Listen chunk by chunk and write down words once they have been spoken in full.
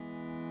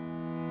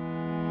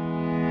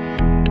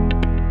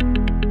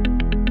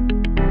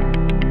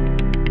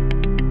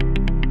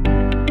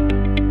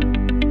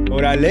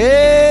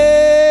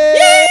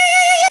Dígale.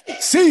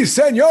 Sí,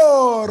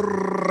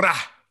 señor.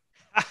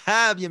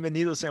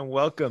 Bienvenidos and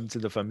welcome to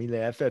the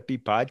Familia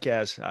FFP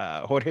podcast.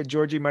 Jorge,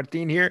 Georgie,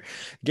 Martin here.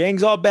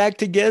 Gang's all back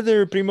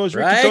together. Primos,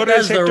 Ricky Right? Torres,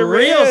 That's the Hector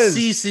real Reyes.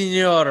 C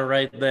Senor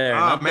right there. Oh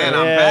Not man, the,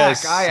 I'm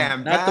Yes. back. I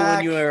am not the one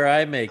back. you or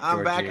I make.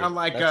 I'm back. Georgie. I'm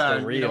like,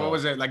 That's the real. what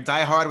was it? Like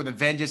Die Hard with a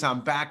Vengeance.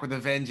 I'm back with a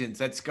vengeance.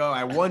 Let's go.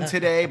 I won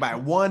today by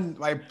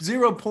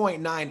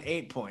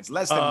 0.98 points,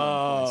 less than 1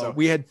 point. So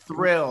we had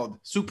thrilled,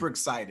 super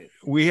excited.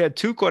 We had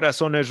two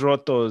corazones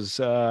rotos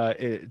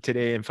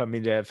today in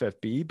Familia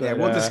FFB. But Yeah,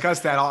 we'll discuss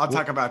that. I'll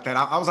talk about that.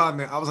 I was on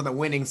the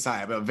winning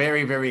side, but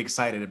very, very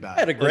excited about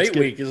I had a it. great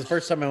week. It was the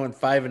first time I went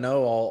 5-0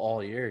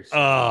 all year. So,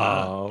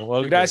 Well,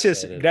 super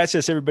gracias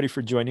excited. everybody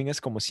for joining us.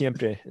 Como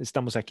siempre,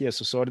 estamos aquí a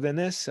sus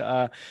órdenes.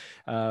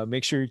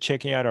 Make sure you're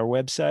checking out our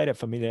website at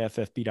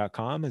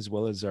familiaffb.com, as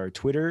well as our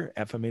Twitter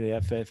at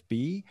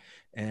familiaffb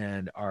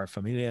and our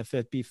Familia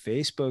FFB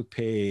Facebook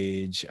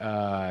page.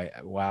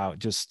 Wow,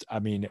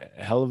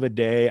 hell of a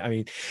day. I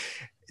mean,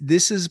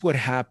 this is what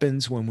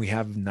happens when we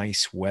have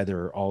nice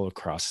weather all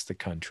across the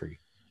country.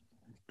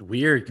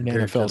 Weird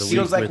compared NFL to the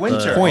feels week like with,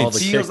 winter. all the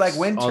Feels kicks, like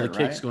winter, all the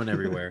kicks right? going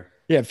everywhere.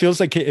 Yeah, it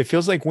feels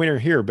like winter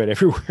here, but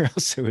everywhere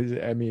else it was.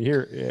 I mean,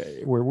 here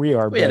where we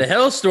are, We had a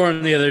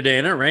hailstorm the other day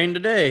and it rained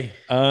today.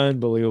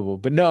 unbelievable.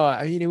 But no,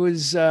 I mean, it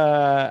was.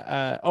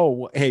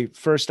 Hey,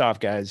 first off,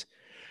 guys,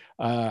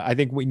 I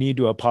think we need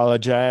to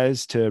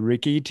apologize to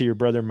Ricky, to your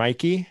brother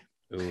Mikey.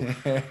 Ooh.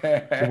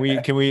 Can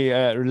we?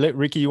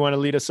 Ricky, you want to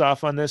lead us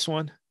off on this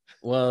one?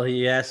 Well,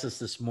 he asked us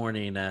this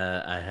morning.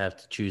 I have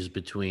to choose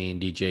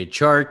between DJ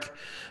Chark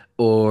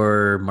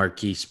or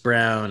Marquise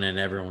Brown, and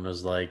everyone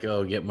was like,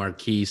 "Oh, get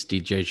Marquise."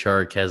 DJ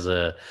Chark has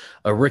a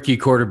rookie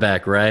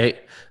quarterback, right?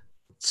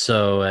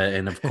 So,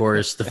 and of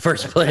course, the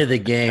first play of the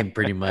game,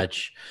 pretty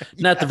much,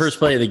 not the first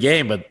play of the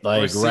game, but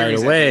like right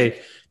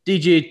away,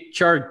 DJ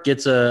Chark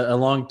gets a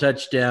long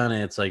touchdown,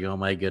 and it's like, oh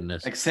my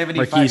goodness, Like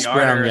 75 Marquise yarder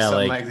Brown or got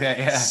something like like that.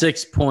 Yeah.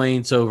 6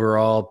 points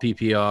overall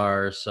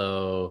PPR.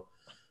 So,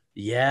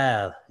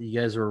 yeah,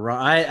 you guys were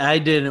wrong. I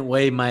didn't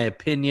weigh my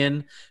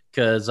opinion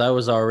because I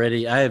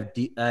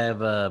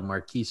have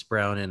Marquise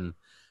Brown in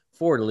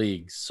 4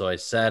 leagues, so I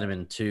sat him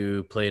in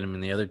 2, played him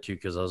in the other 2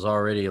 because I was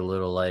already a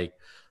little like,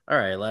 all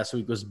right, last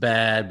week was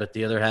bad, but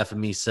the other half of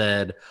me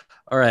said,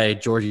 all right,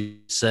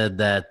 Georgie said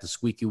that the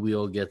squeaky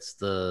wheel gets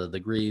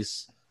the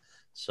grease.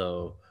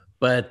 So,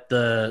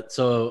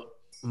 so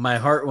my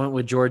heart went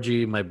with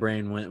Georgie, my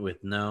brain went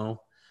with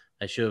no.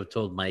 I should have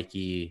told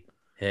Mikey,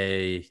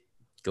 hey,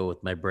 go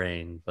with my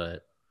brain,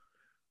 but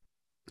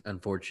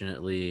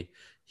unfortunately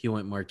he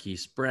went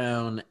Marquise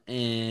Brown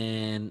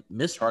and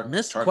missed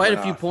Chark quite a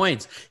went few off.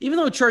 points. Even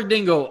though Chark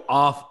didn't go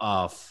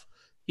off,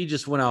 he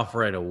just went off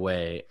right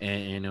away,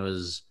 and it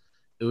was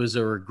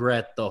a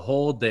regret the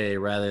whole day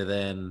rather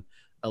than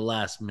a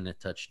last minute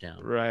touchdown.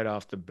 Right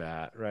off the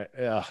bat, right?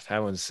 Ugh,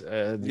 that one's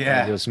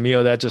Yeah. Dios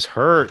mío, that just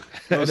hurt.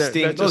 Those That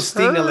sting, just those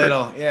sting a hurt.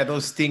 little. Yeah,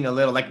 those sting a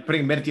little. Like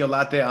putting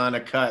mertiolate on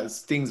a cut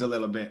stings a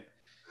little bit.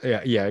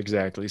 Yeah,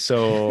 exactly.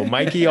 So,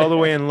 Mikey, all the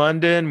way in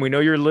London, we know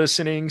you're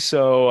listening.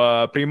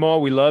 So, Primo,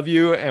 we love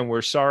you, and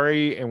we're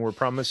sorry, and we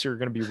promise you're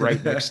going to be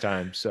right next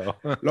time. So,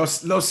 Lo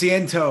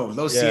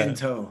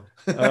siento.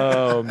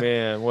 oh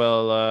man,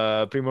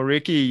 well, Primo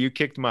Ricky, you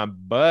kicked my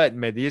butt.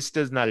 Me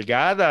diste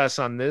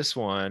nalgadas on this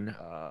one.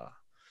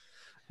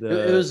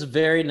 It was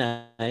very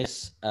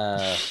nice.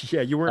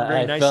 Yeah, you weren't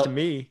very I nice felt- to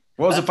me.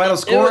 What was the final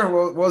score?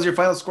 What was your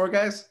final score,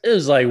 guys? It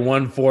was like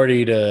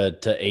 140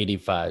 to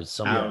 85.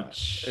 Something.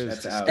 Ouch. It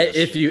was That's just- ouch.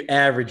 If you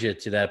average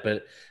it to that,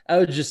 but I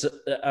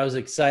was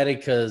excited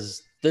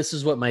because this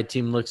is what my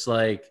team looks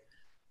like,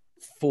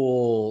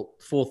 full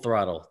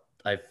throttle.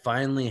 I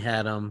finally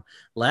had them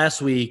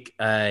last week.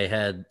 I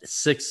had 5 or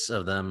 6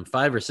 of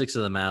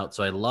them out,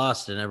 so I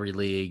lost in every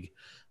league.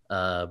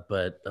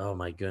 But oh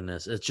my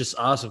goodness, it's just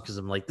awesome because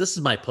I'm like, this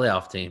is my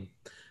playoff team.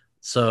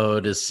 So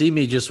to see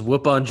me just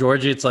whoop on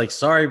Georgia, it's like,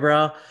 sorry,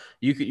 bro,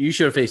 you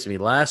should have faced me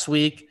last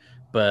week.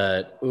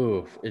 But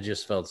ooh, it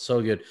just felt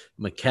so good.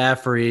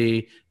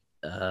 McCaffrey,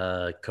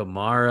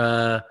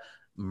 Kamara,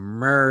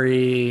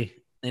 Murray,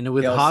 and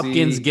with Kelsey.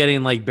 Hopkins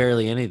getting like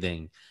barely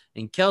anything,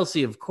 and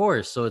Kelsey, of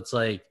course. So it's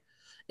like,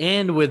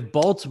 and with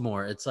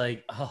Baltimore, it's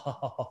like,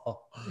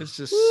 oh, It's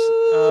just,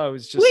 Woo! it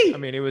was just. I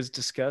mean, it was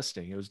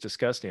disgusting. It was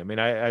disgusting. I mean,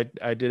 I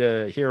did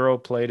a hero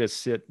play to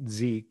sit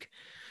Zeke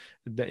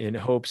in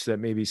hopes that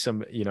maybe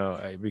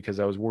because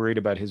I was worried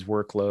about his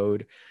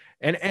workload.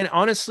 And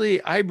honestly,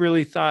 I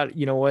really thought,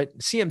 you know what,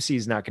 CMC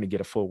is not going to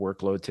get a full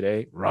workload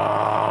today.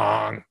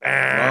 Wrong.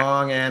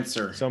 Wrong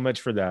answer. So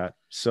much for that.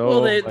 So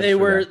well, much they for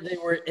were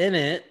that. in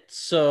it,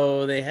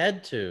 so they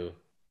had to.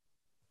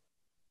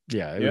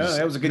 Yeah,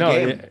 That was a good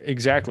game.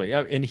 Exactly.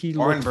 Yeah, and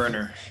Barn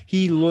burner.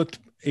 he looked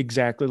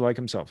exactly like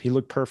himself. He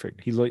looked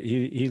perfect. He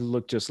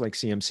looked just like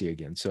CMC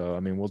again. So I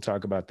mean, we'll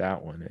talk about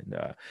that one.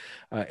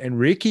 And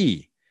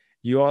Ricky,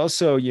 you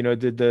also,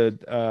 did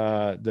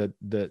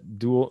the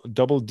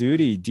double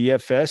duty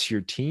DFS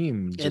your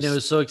team. And it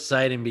was so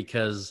exciting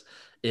because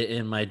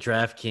in my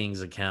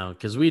DraftKings account,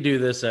 because we do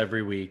this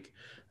every week,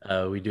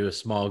 we do a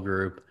small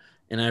group,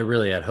 and I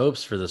really had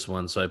hopes for this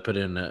one, so I put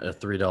in a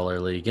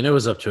 $3 league, and it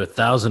was up to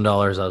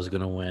 $1,000 I was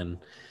going to win.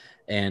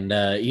 And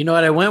you know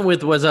what I went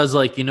with was I was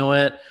like, you know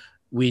what?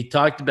 We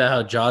talked about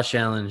how Josh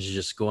Allen is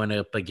just going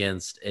up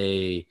against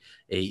a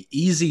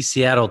easy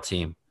Seattle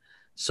team.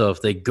 So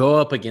if they go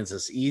up against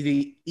this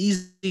easy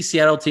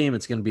Seattle team,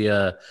 it's going to be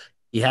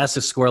he has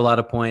to score a lot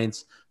of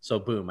points. So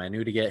boom, I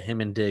knew to get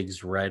him and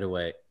Diggs right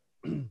away.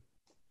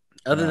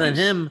 Other than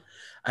him,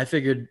 I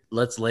figured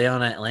let's lay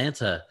on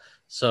Atlanta.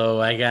 So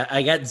I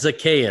got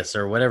Zacchaeus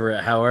or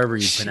however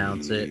you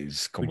pronounce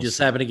it. We just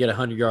happened to get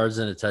 100 yards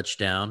and a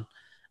touchdown.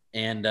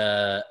 And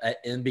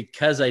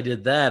because I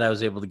did that, I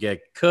was able to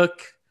get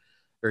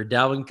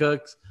Dalvin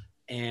Cook,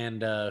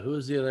 and who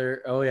was the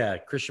other? Oh yeah,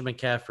 Christian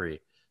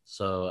McCaffrey.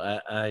 So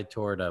I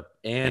tore it up,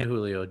 and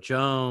Julio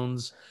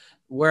Jones.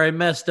 Where I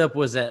messed up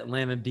was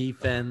Atlanta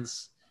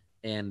defense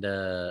and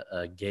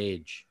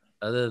Gage.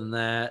 Other than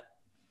that,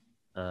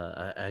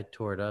 I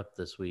tore it up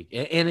this week,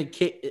 and I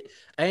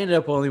ended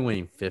up only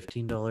winning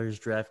 $15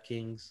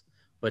 DraftKings,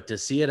 but to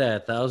see it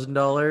at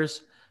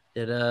 $1,000.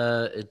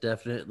 It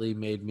definitely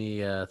made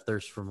me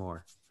thirst for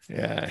more.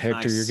 Yeah,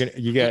 Hector,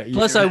 nice.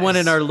 Plus, I won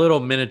in our little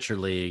miniature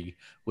league,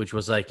 which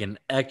was like an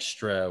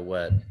extra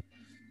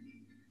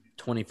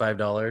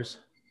 $25.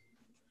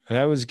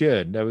 That was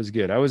good. I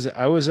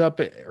was up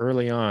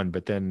early on,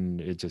 but then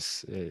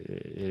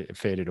it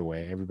faded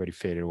away. Everybody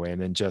faded away,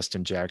 and then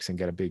Justin Jackson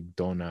got a big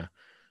dona.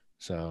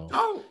 So.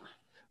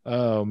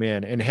 Oh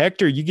man! And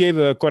Hector, you gave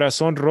a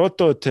corazón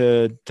roto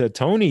to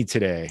Tony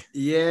today.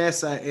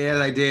 Yes,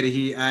 I did.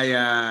 He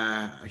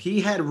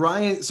had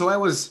Ryan. So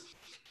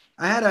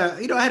I had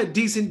a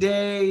decent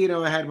day.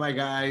 I had my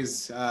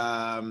guys.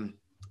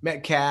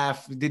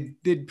 Metcalf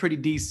did pretty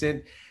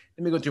decent.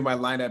 Let me go through my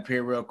lineup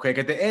here real quick.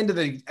 At the end of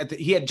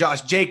he had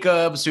Josh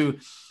Jacobs, who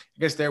I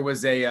guess there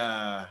was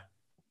a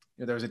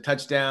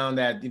touchdown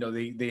that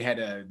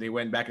they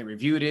went back and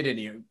reviewed it,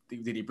 and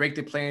did he break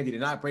the plane? Did he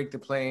not break the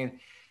plane?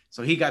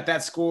 So he got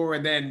that score,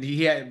 and then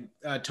he had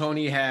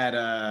Tony had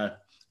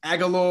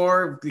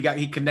Aguilar.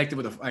 He connected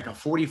with a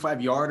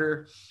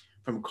 45-yarder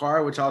from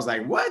Carr, which I was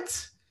like,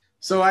 what?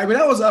 So I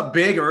was up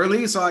big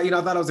early, so I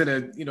thought I was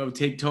gonna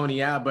take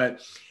Tony out,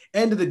 but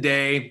end of the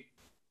day,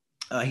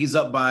 I'm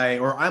up by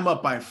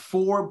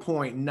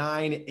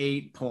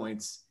 4.98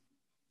 points,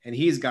 and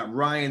he's got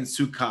Ryan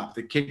Sukop,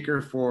 the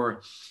kicker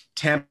for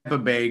Tampa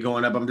Bay,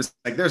 going up. I'm just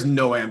like, there's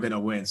no way I'm gonna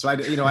win. So I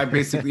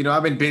basically,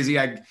 I've been busy.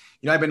 I've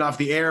been off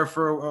the air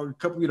for a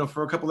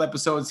couple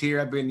episodes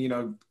here. I've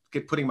been,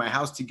 putting my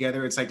house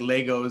together. It's like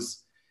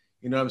Legos,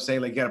 you know what I'm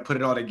saying? Like, you got to put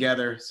it all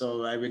together.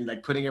 So I've been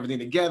like putting everything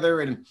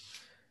together and,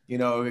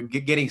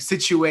 getting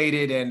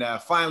situated. And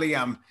finally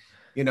I'm,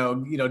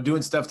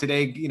 doing stuff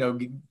today,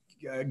 getting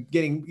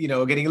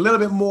a little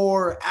bit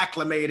more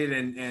acclimated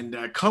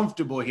and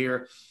comfortable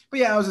here. But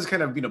yeah, I was just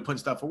kind of, putting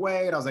stuff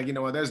away, and I was like,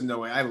 there's no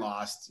way I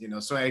lost,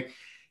 so I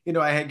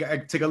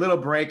took a little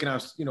break, and I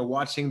was,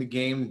 watching the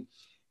game,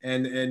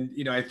 and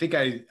I think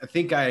I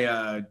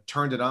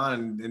turned it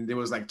on, and it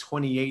was like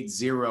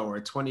 28-0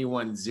 or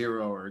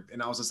 21-0,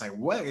 and I was just like,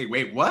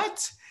 wait,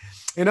 what?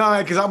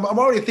 Because I'm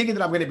already thinking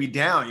that I'm going to be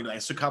down, I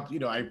took up,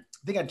 I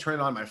think I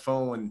turned it on my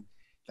phone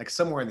like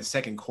somewhere in the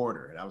second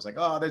quarter. And I was like,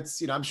 oh,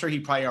 that's, I'm sure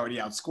he probably already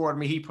outscored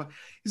me.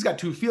 He's got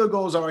 2 field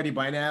goals already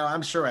by now.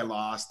 I'm sure I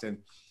lost. And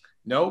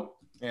nope.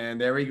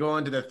 And there we go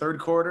into the third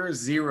quarter,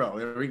 0.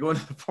 There we go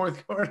into the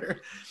fourth quarter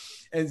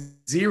and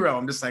 0.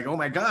 I'm just like, oh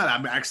my God,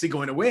 I'm actually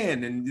going to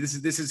win. And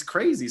this is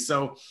crazy.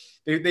 So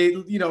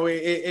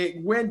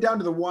it went down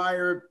to the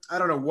wire. I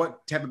don't know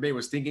what Tampa Bay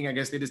was thinking. I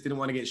guess they just didn't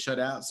want to get shut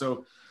out.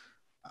 So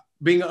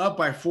being up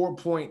by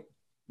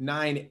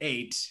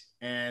 4.98,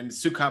 and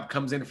Sukop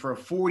comes in for a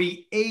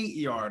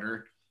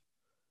 48-yarder.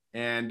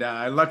 And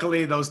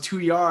luckily those 2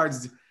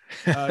 yards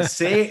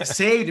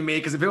saved me,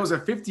 because if it was a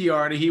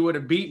 50-yarder, he would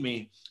have beat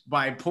me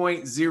by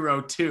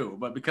 0.02.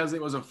 But because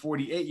it was a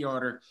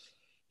 48-yarder,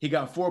 he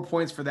got 4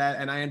 points for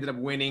that, and I ended up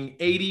winning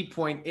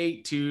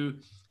 80.82 to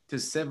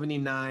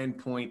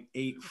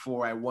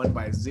 79.84. I won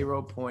by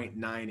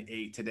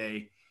 0.98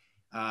 today.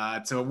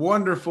 It's a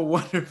wonderful,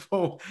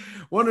 wonderful,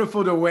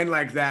 wonderful to win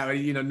like that.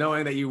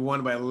 Knowing that you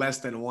won by less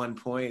than 1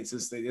 point.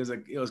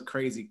 It was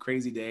crazy,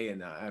 crazy day,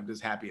 and I'm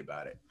just happy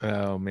about it.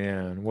 Oh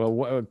man,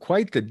 well,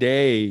 quite the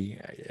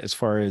day as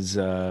far as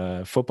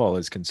football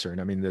is concerned.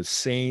 I mean, the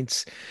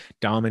Saints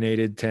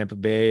dominated Tampa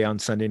Bay on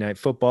Sunday Night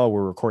Football.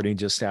 We're recording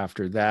just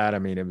after that. I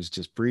mean, it was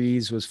just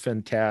Breeze was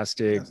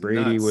fantastic.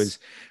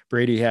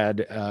 Brady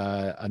had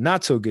a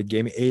not so good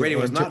game. Brady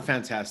was not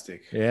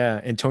fantastic.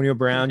 Yeah, Antonio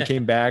Brown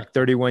came back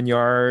 31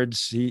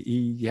 yards.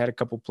 He had a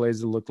couple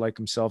plays that looked like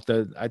himself.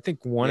 I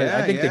think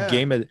the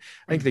game of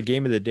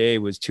the day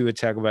was Tua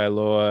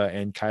Tagovailoa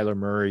and Kyler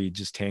Murray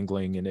just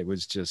tangling, and it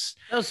was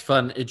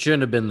fun. It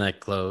shouldn't have been that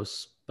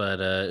close, but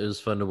it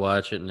was fun to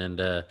watch it.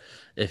 And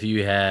if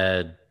you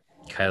had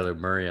Kyler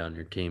Murray on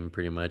your team,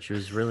 pretty much, it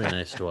was really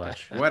nice to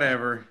watch.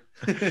 Whatever.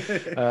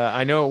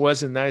 I know it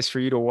wasn't nice for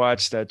you to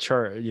watch that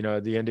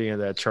the ending of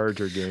that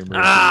Charger game.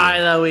 I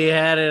thought we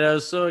had it. I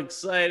was so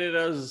excited.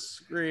 I was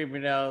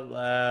screaming out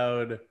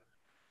loud.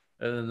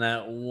 And then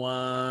that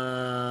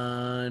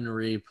one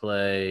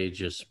replay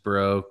just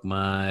broke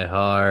my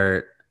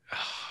heart.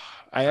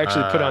 I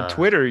actually put on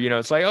Twitter,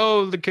 it's like,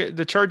 oh,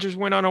 the Chargers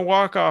went on a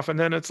walk-off, and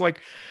then it's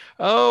like,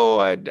 oh,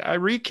 I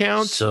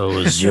recount. So it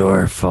was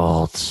your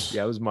fault.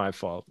 Yeah, it was my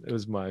fault. It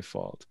was my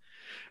fault.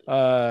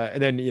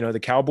 And then, the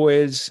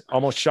Cowboys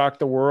almost shocked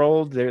the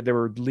world. They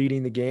were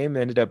leading the game,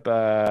 ended up,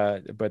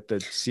 but the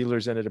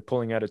Steelers ended up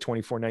pulling out a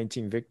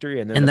 24-19 victory.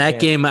 And then in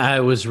that game, I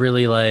was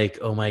really like,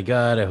 oh my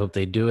God, I hope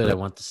they do it. I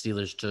want the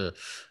Steelers to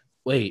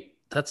wait.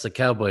 That's the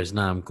Cowboys.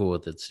 Nah, I'm cool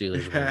with it.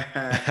 Steelers.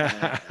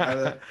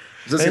 I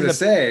was just gonna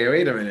say,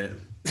 wait a minute.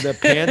 The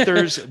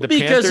Panthers,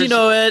 because you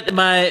know what,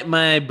 my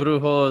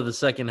brujo of the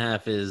second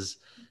half is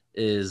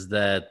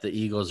that the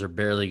Eagles are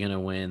barely gonna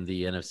win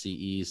the NFC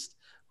East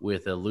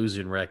with a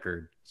losing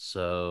record.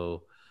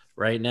 So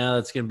right now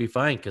that's going to be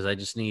fine because I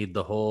just need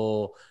the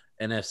whole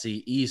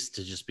NFC East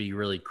to just be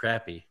really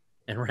crappy.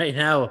 And right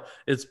now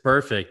it's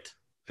perfect.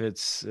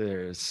 It's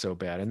so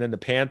bad. And then the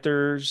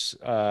Panthers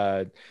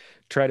tried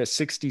a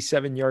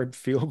 67-yard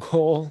field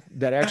goal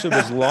that actually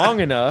was long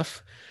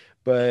enough,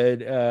 but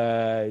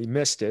he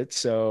missed it.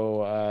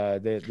 So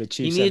the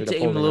Chiefs needed to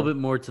aim a little bit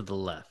more to the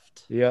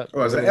left. Yeah.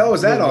 Oh, is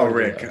that all,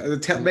 Rick?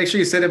 Make sure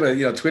you send him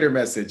a Twitter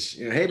message.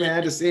 Hey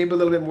man, just aim a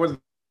little bit more.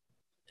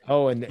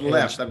 Oh, and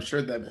left. I'm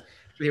sure that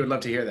he would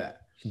love to hear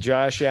that.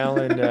 Josh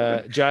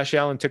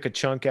Allen took a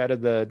chunk out of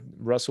the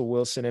Russell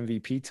Wilson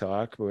MVP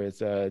talk with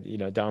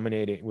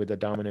dominating with a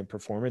dominant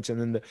performance,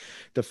 and then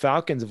the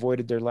Falcons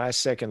avoided their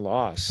last second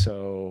loss.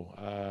 So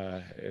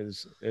it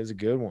was a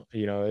good one.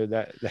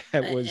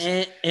 That was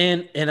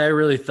and I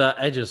really thought,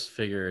 I just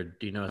figured,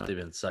 they've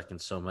been sucking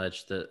so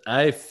much that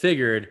I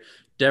figured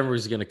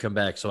Denver's going to come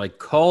back. So I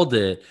called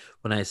it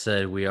when I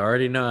said, we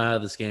already know how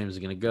this game is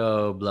going to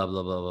go, blah,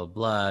 blah, blah, blah,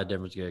 blah.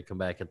 Denver's going to come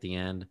back at the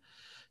end.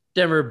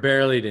 Denver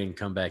barely didn't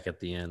come back at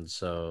the end.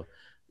 So,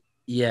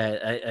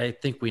 yeah, I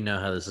think we know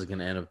how this is going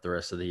to end up the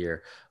rest of the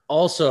year.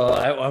 Also,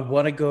 I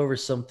want to go over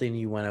something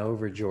you went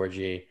over,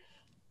 Georgie.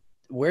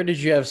 Where did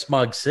you have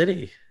Smog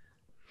City?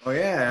 Oh,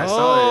 yeah. I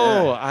saw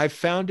it. Yeah. I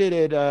found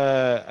it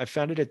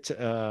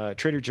at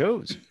Trader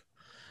Joe's.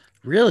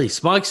 Really?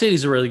 Smog City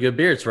is a really good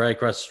beer. It's right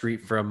across the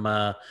street from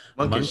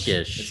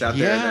Monkish. It's out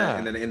there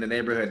in the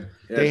neighborhood.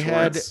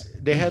 Yeah,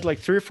 they had like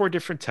 3 or 4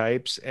 different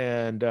types,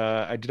 and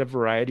I did a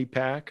variety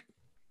pack.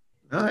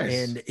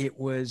 Nice. And it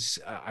was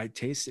I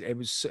tasted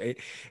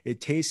it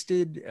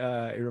tasted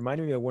it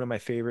reminded me of one of my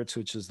favorites,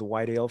 which is the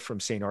white ale from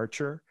St.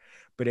 Archer,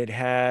 but it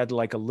had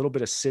like a little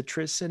bit of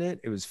citrus in it.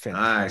 It was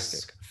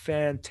fantastic. Nice.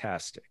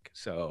 Fantastic.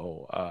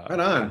 So right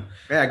on.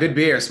 Yeah, good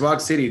beer. Smog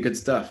City, good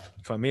stuff.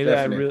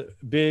 Familia,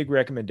 big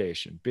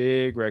recommendation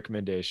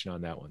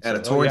on that one. At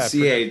a Torrance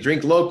CA,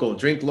 drink local,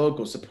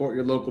 support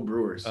your local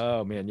brewers.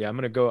 Oh man, yeah, I'm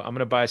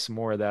gonna buy some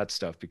more of that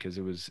stuff because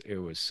it was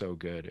so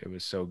good. It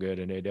was so good,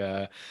 and it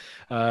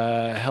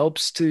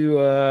helps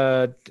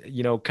to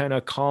kind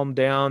of calm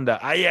down the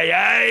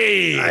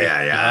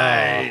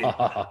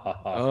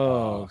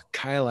oh,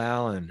 Kyle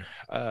Allen,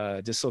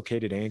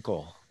 dislocated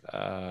ankle.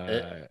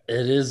 It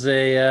is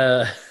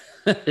a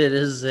it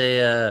is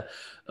a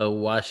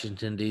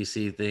Washington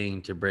D.C.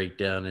 thing to break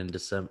down in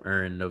December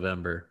or in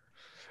November.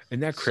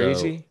 Isn't that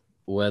crazy? So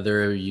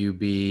whether you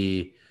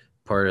be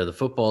part of the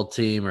football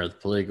team or the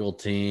political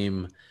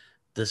team,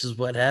 this is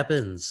what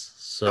happens.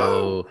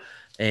 So,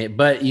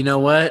 but you know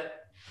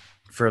what?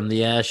 From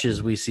the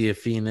ashes, we see a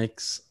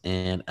phoenix,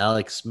 and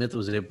Alex Smith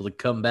was able to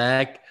come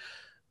back.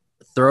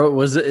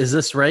 Is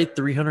this right?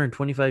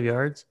 325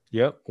 yards?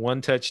 Yep.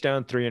 1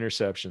 touchdown, 3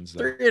 interceptions.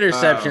 3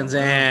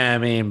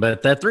 interceptions.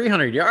 But that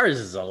 300 yards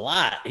is a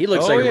lot. He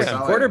looks like a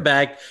rookie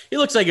quarterback. He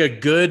looks like a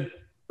good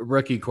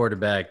rookie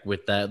quarterback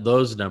with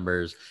those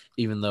numbers,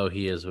 even though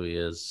he is who he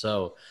is.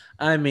 So,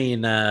 and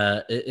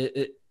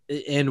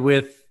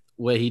with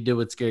what he did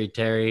with Scary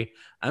Terry,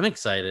 I'm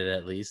excited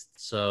at least.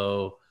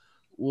 So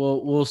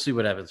we'll see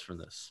what happens from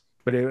this.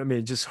 But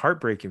just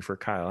heartbreaking for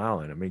Kyle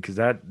Allen. Because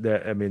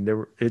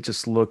it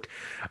just looked.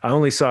 I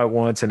only saw it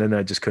once, and then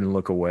I just couldn't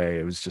look away.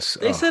 It was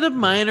just. They said a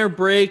minor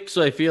break,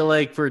 so I feel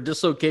like for a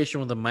dislocation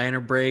with a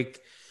minor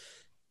break,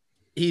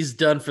 he's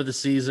done for the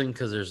season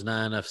because there's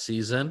not enough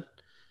season.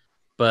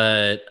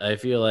 But I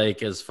feel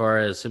like as far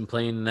as him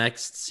playing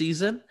next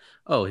season,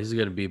 he's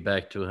going to be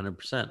back to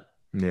 100%.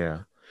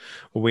 Yeah.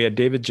 Well, we had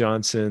David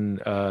Johnson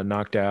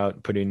knocked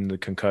out, put in the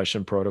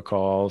concussion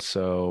protocol.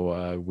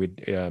 So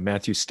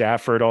Matthew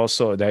Stafford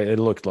also, it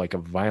looked like a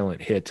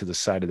violent hit to the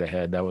side of the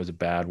head. That was a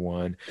bad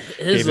one.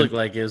 His looked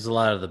like it was a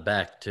lot of the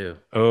back too.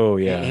 Oh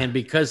yeah. And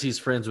because he's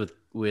friends with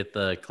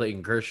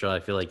Clayton Kershaw,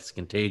 I feel like it's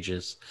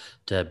contagious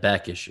to have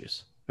back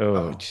issues.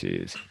 Oh,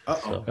 jeez.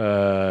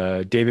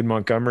 David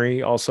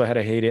Montgomery also had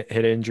a head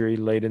injury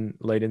late in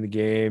the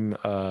game.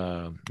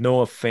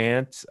 Noah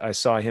Fant, I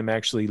saw him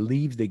actually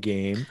leave the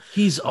game.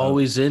 He's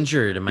always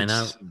injured. Am I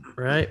not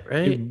right?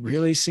 It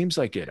really seems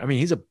like it.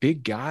 He's a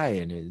big guy,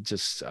 and it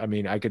just. I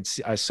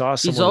saw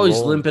someone. He's always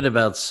limping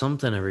about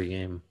something every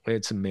game.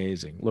 It's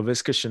amazing.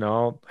 Laviska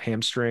Shenault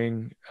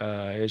hamstring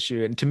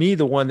issue, and to me,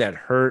 the one that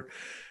hurt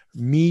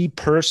Me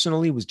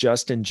personally was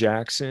Justin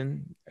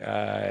Jackson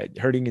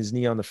hurting his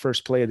knee on the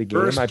first play of the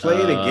game. First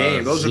play of the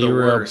game. Those are the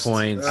worst. 0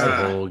 points the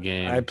whole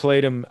game. I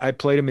played him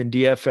in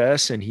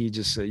DFS, and he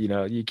just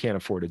you can't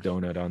afford a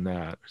donut on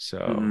that.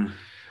 So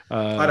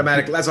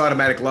automatic. That's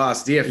automatic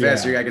loss.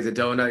 DFS, you gotta get the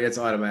donut. It's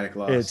automatic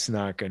loss. It's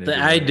not going to.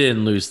 I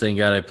didn't lose. Thank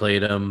God I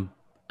played him,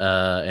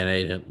 and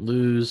I didn't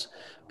lose.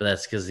 But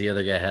that's because the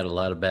other guy had a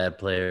lot of bad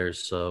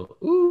players. So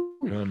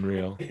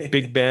unreal.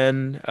 Big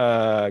Ben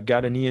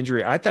got a knee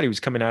injury. I thought he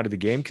was coming out of the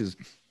game because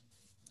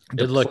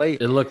it looked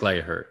like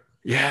it hurt.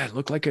 Yeah, it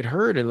looked like it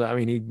hurt. I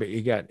mean,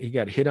 he got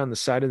hit on the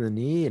side of the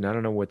knee, and I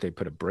don't know what they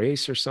put a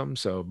brace or something.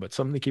 So, but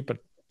something to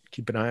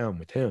keep an eye on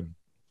with him.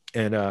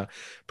 And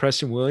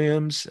Preston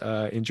Williams,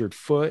 injured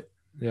foot,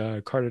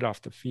 carted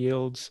off the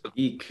fields.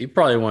 He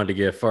probably wanted to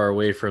get far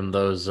away from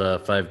those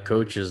 5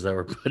 coaches that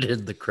were put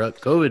in the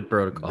COVID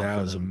protocol.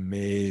 That was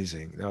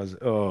amazing. That was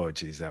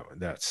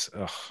that's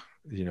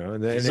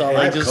And then,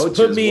 so just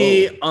put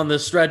me on the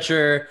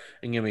stretcher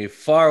and get me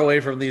far away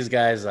from these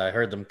guys. I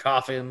heard them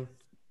coughing.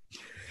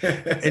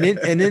 and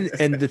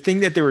the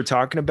thing that they were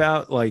talking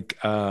about, like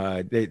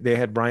they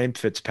had Ryan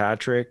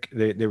Fitzpatrick.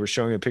 They were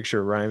showing a picture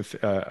of Ryan,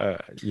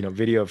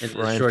 video of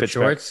Ryan short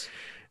Fitzpatrick. Shorts.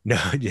 No,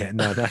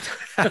 not.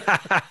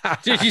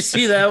 Did you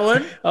see that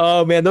one?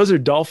 Oh man, those are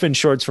dolphin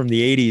shorts from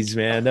the 80s,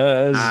 man.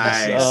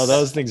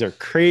 Those things are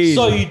crazy.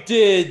 So you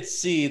did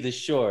see the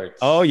shorts?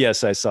 Oh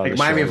yes, I saw. Like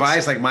Miami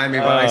Vice, type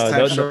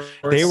shorts.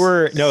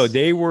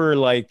 They were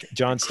like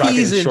John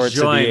Stockton shorts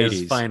of the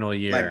 80s. Final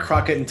year, like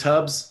Crockett and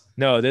Tubbs.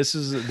 No,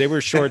 they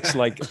were shorts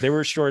like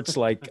roller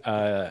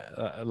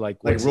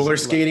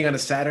skating on a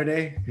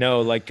Saturday.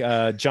 No, like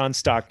John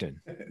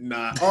Stockton.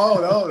 Nah.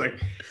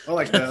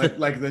 Like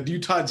the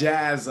Utah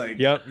Jazz.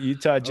 Yep,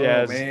 Utah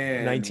Jazz,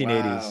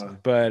 1980s. Wow.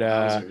 But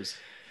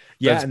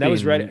and that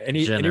was right.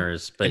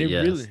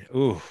 Really,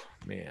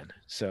 man.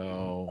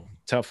 So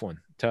tough one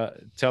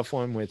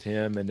with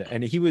him,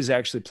 and he was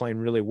actually playing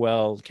really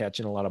well,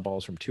 catching a lot of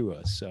balls from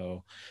Tua.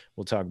 So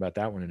we'll talk about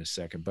that one in a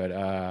second. But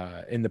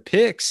in the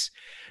picks,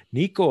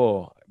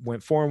 Nico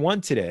went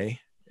 4-1 today.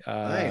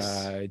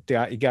 Nice.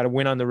 He got a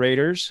win on the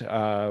Raiders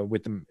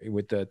with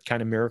the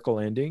kind of miracle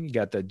ending. You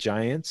got the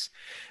Giants,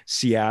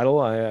 Seattle.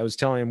 I was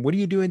telling him, what are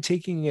you doing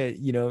taking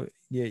it?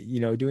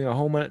 Doing a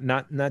home,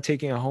 not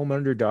taking a home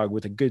underdog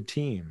with a good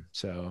team.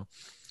 So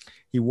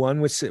he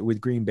won with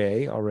Green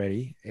Bay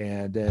already,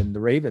 and then the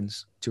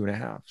Ravens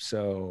 2.5.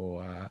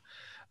 So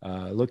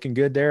looking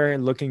good there,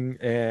 and looking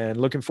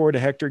forward to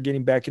Hector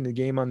getting back in the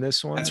game on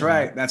this one. That's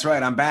right.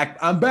 I'm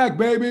back,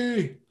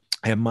 baby.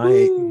 And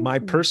my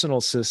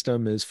personal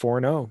system is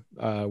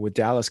 4-0 with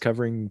Dallas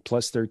covering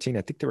 +13.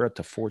 I think they were up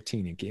to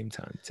 14 in game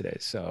time today.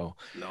 So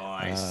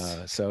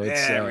nice. So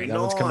it's that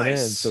one's coming in.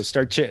 So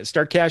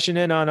start cashing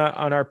in on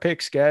our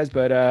picks, guys.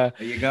 But there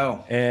you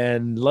go.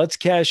 And let's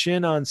cash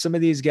in on some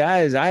of these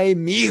guys. Ay,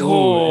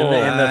 mijo.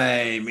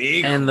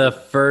 And the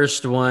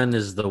first one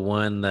is the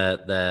one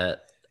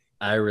that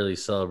I really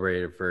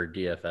celebrated for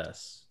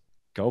DFS.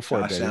 Go for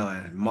Josh it,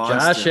 Allen.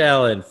 Josh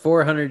Allen,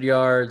 400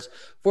 yards,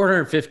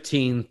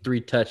 415, 3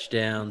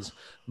 touchdowns.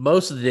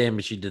 Most of the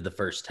damage he did the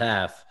first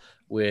half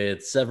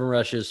with 7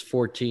 rushes,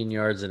 14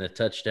 yards, and a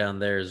touchdown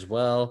there as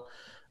well.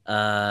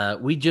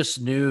 We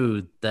just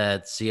knew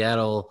that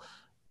Seattle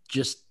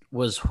just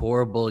was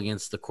horrible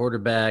against the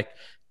quarterback.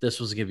 This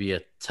was going to be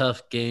a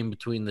tough game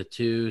between the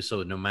two.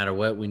 So no matter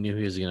what, we knew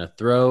he was going to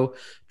throw,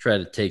 try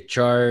to take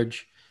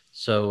charge.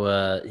 So,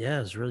 I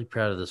was really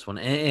proud of this one.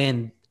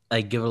 And I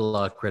give it a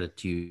lot of credit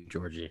to you,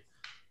 Georgie.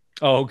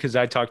 Oh, because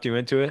I talked you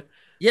into it?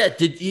 Yeah,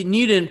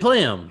 you didn't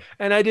play him.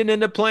 And I didn't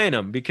end up playing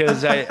him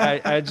because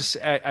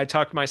I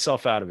talked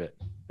myself out of it.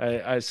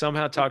 I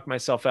somehow talked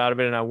myself out of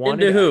it, and I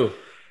wanted into who?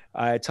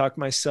 I talked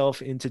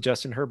myself into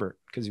Justin Herbert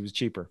because he was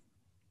cheaper.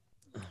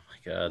 Oh my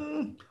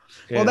God.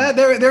 Well,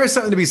 there is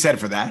something to be said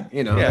for that.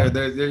 He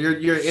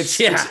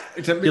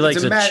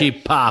likes a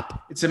cheap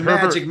pop. It's a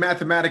magic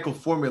mathematical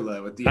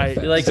formula with the.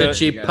 He likes a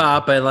cheap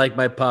pop. I like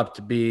my pop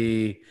to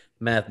be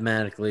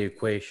mathematically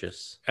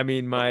equacious. I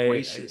mean,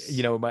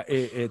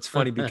 it's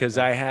funny because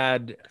I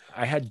had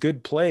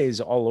good plays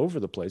all over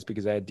the place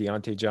because I had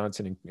Deontay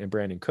Johnson and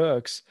Brandon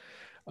Cooks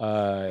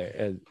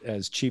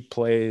as cheap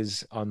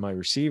plays on my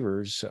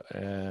receivers,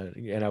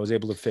 and I was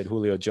able to fit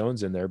Julio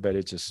Jones in there, but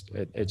it just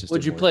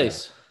What'd you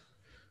place?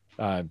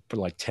 For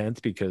like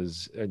 10th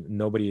because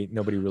nobody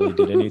really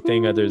did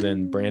anything other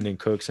than Brandon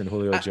Cooks and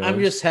Julio Jones. I'm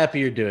just happy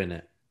you're doing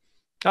it.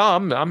 Oh,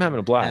 I'm having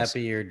a blast.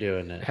 Happy you're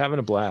doing it. Having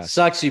a blast.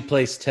 Sucks you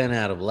placed 10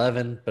 out of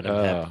 11, but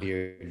I'm happy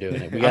you're doing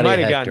it. I might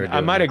have gotten.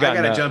 I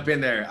gotta jump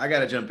in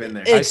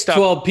there. It's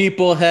 12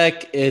 people.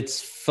 Heck,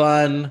 it's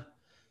fun.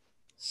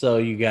 So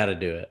you got to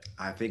do it.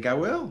 I think I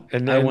will.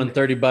 And I won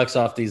 $30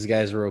 off these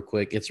guys real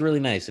quick. It's really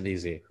nice and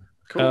easy.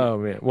 Cool. Oh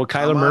man. Well,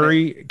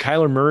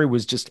 Kyler Murray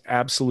was just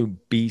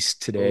absolute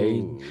beast today.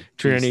 Ooh,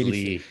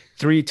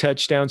 283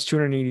 touchdowns,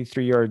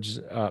 283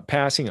 yards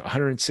passing,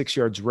 106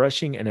 yards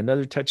rushing, and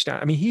another touchdown.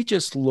 I mean, he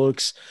just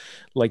looks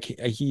like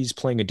he's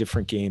playing a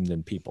different game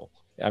than people.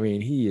 I mean,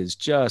 he is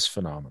just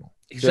phenomenal.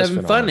 He's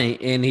having fun,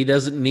 and he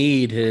doesn't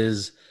need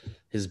his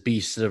his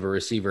beast of a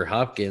receiver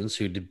Hopkins,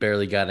 who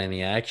barely got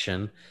any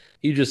action.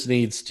 He just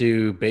needs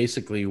to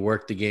basically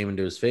work the game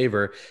into his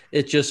favor.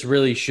 It just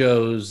really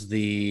shows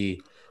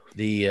the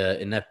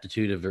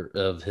ineptitude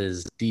of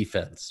his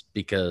defense,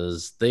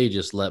 because they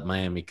just let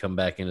Miami come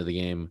back into the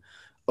game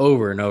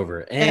over and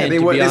over. And they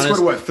scored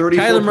what,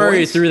 34 Kyler Murray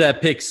points? threw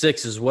that pick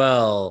six as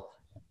well,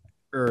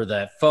 or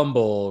that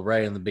fumble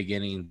right in the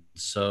beginning.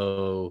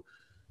 So,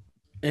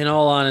 in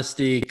all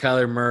honesty,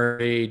 Kyler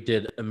Murray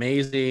did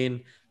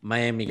amazing.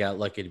 Miami got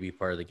lucky to be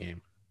part of the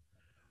game.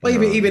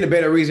 Well, even a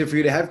better reason for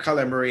you to have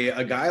Kyler Murray,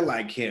 a guy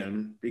like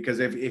him, because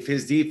if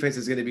his defense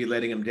is going to be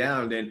letting him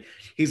down, then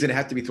he's going to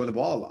have to be throwing the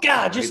ball a lot.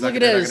 God, just look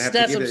at his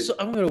stats.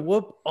 I'm going to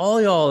whoop all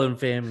y'all in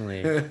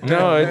family.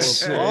 No,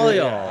 it's all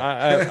y'all.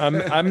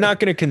 I'm not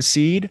going to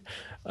concede.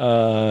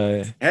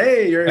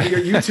 Hey,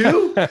 you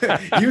too?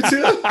 You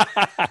too?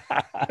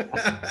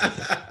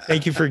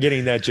 Thank you for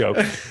getting that joke.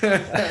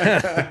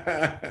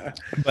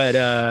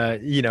 But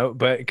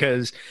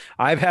because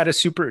I've had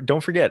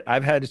don't forget,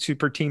 I've had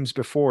super teams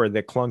before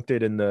that clunked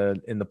it in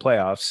the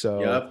playoffs.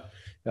 So yep.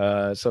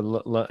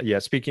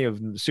 Speaking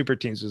of super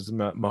teams, was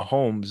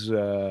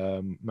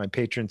Mahomes, my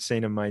patron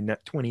saint of my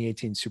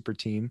 2018 super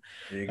team.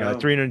 There you go.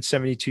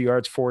 372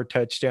 yards, 4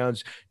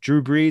 touchdowns.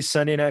 Drew Brees,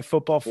 Sunday Night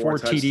Football, 4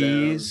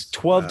 TDs,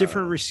 12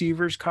 different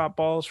receivers caught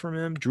balls from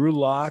him. Drew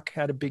Lock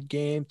had a big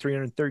game,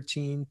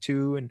 313,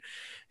 2,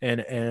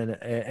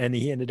 and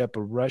he ended up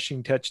a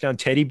rushing touchdown.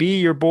 Teddy B,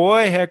 your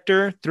boy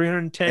Hector,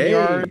 310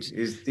 yards.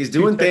 He's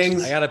doing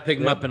things. I got to pick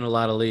him up in a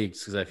lot of leagues,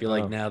 because I feel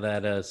like now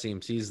that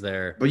CMC's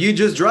there. But you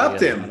just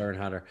dropped him. Hunter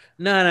and Hunter.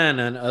 No,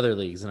 in other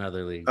leagues.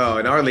 Oh,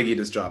 in our league, you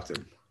just dropped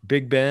him.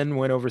 Big Ben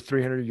went over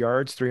 300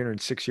 yards,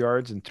 306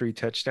 yards, and 3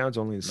 touchdowns.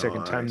 Only the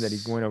second time that he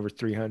went over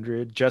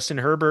 300. Justin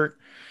Herbert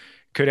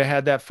could have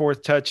had that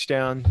 4th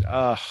touchdown.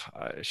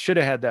 Should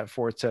have had that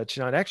 4th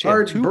touchdown. Actually,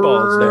 had 2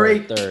 balls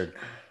there.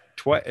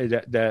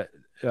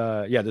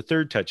 The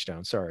 3rd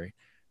touchdown. Sorry.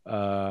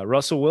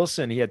 Russell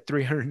Wilson, he had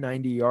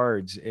 390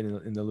 yards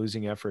in the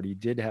losing effort. He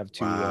did have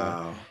 2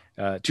 touchdowns.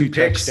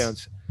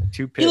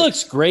 2 picks. He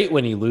looks great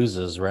when he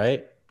loses,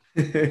 right?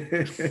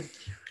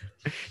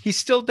 He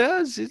still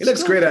does. He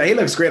looks great. He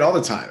looks great all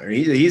the time. I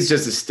mean, he's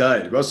just a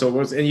stud. Russell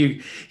Wilson,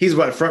 and he's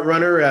what, front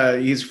runner?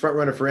 He's front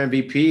runner for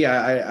MVP.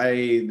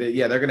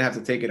 They're gonna have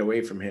to take it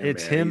away from him.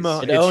 It's man. him.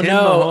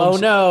 Oh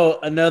no!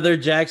 Another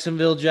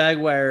Jacksonville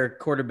Jaguar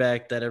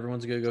quarterback that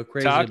everyone's gonna go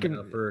crazy about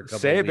for a couple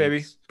Say of it, baby.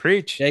 weeks.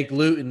 Preach. Jake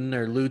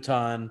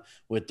Luton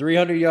with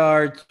 300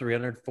 yards,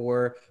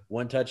 304,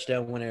 1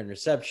 touchdown, 1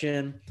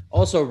 interception.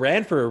 Also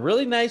ran for a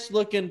really nice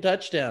looking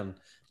touchdown.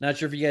 Not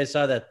sure if you guys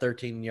saw that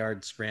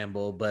 13-yard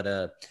scramble, but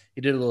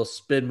he did a little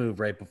spin move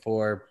right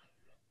before.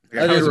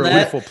 That was a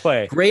beautiful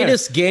play.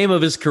 Greatest game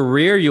of his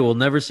career. You will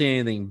never see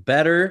anything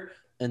better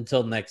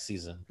until next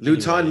season.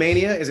 Luton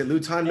Mania? Is it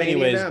Luton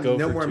Mania?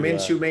 No more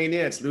Minshew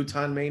Mania. It's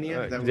Luton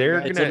Mania.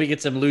 Until we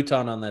get some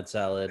Luton on that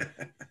salad.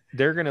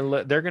 They're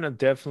gonna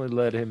definitely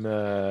let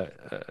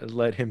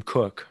him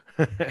cook.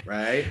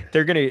 Right.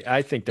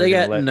 I think they're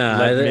gonna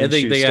let I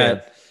think they stay.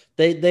 got.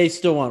 They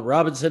still want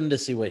Robinson to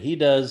see what he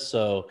does.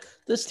 So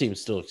this team's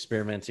still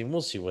experimenting.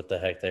 We'll see what the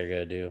heck they're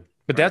gonna do.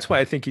 But that's why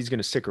I think he's going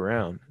to stick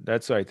around.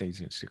 That's why I think he's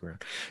going to stick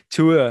around.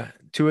 Tua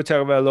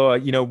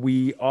Tagovailoa.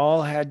 We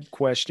all had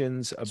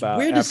questions about.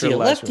 Where to see a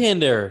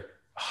left-hander?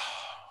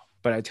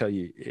 But I tell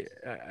you,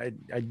 I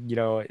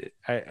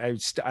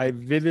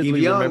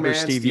vividly remember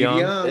Steve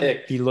Young.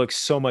 He looks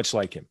so much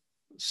like him,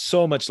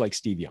 so much like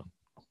Steve Young.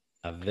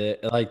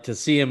 Like to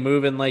see him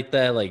moving like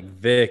that, like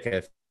Vic.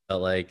 I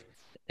felt like,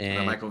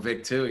 and Michael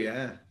Vick too.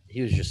 Yeah,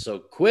 he was just so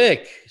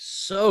quick.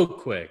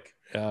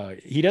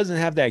 He doesn't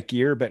have that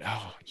gear, but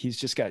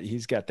he's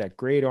got that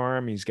great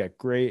arm. He's got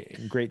great.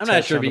 I'm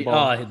not sure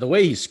the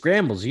way he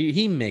scrambles,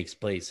 he makes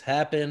plays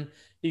happen.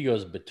 He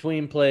goes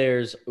between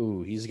players.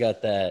 Ooh, he's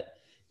got that.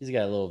 He's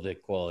got a little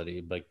Vic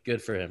quality, but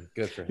good for him.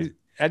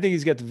 I think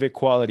he's got the Vic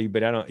quality,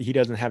 but he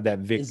doesn't have that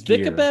Vic. Is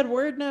Vic a bad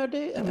word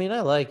nowadays? I mean,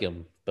 I like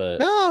him, but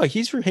no,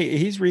 he's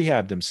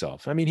rehabbed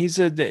himself. I mean, he's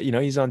on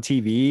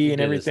TV and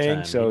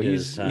everything, so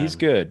he's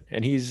good,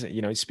 and he's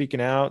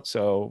speaking out.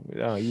 So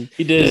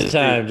he did his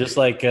time, just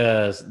like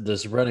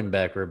this running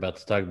back we're about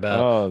to talk about.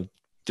 Oh,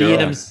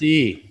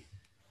 CMC.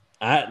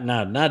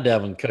 Not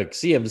Dalvin Cook.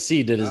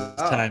 CMC did his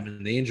time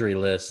in the injury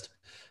list.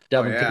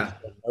 Dalvin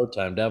Cook's been no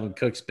time. Dalvin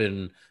Cook's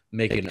been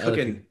making other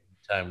people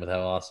time with how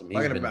awesome he's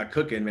been. About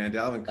cooking, man.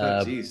 Dalvin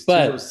Cook, geez,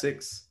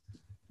 206.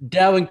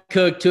 Dalvin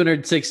Cook,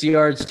 206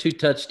 yards, 2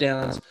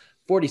 touchdowns,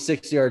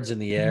 46 yards in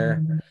the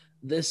air.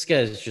 This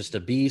guy's just a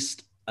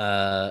beast.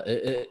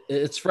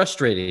 It's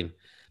frustrating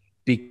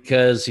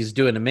because he's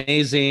doing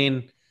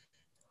amazing,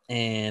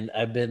 and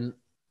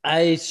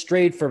I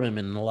strayed from him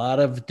in a lot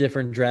of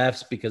different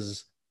drafts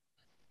because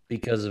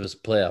of his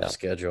playoff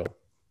schedule,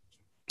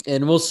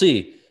 and we'll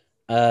see.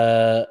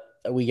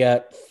 We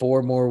got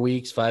 5 more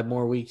weeks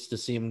to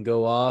see him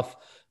go off.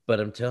 But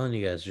I'm telling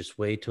you guys, just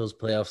wait till his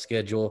playoff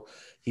schedule.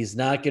 He's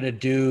not going to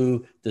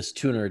do this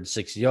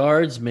 206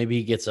 yards. Maybe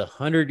he gets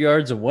 100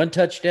 yards and 1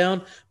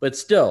 touchdown. But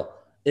still,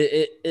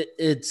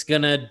 it's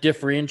gonna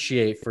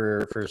differentiate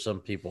for some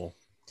people.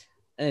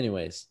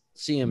 Anyways,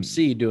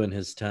 CMC doing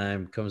his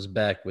time comes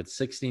back with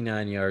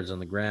 69 yards on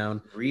the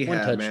ground,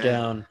 Rehab, one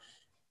touchdown, man.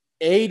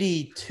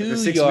 82 Like a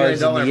 $6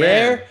 yards in million the man.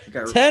 air, You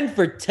got- 10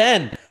 for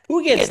 10.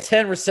 Who gets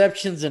 10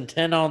 receptions and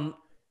 10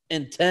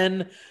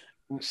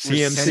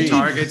 CMC. 10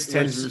 targets,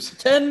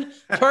 10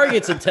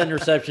 targets and 10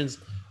 receptions?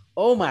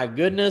 Oh my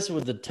goodness,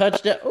 with the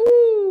touchdown.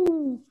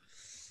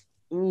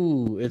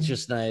 Ooh, it's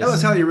just nice. Tell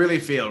us how you really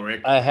feel,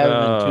 Rick. I have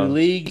him in 2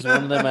 leagues.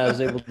 One of them I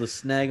was able to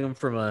snag him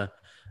from a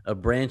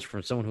branch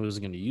from someone who was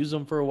going to use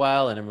them for a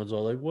while, and everyone's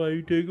all like, "Why are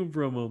you taking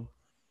from him?"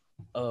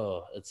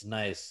 Oh, it's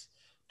nice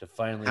to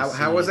finally.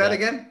 How was that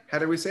again? How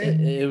did we say it?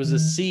 It was a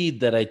seed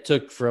that I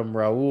took from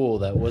Raul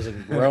that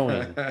wasn't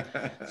growing.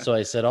 So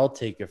I said, I'll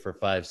take it for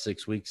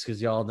 5-6 weeks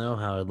because y'all know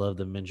how I love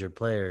them injured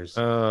players.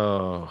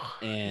 Oh.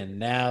 And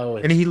now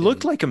And he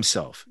looked like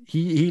himself.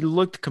 He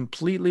looked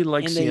completely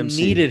like and CMC.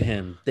 they needed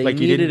him. They Like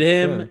he needed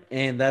didn't- him,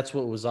 and that's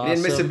what was He awesome.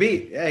 didn't miss a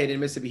beat. Yeah, he didn't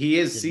miss a beat. He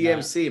is Did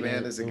CMC, not.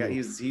 man. This is a guy. Ooh.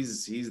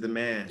 He's the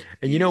man.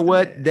 And you know He's the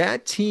what? man.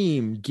 That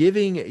team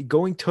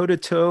going toe to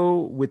toe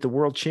with the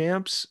world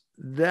champs.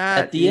 That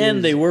At the end,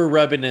 is- they were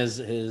rubbing his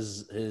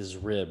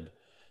rib,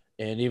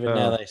 and even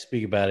now Oh. that I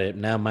speak about it,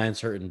 now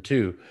mine's hurting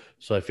too.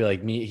 So I feel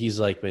like he's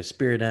like my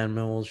spirit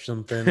animal or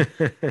something.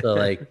 So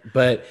like,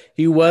 but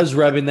he was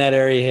rubbing that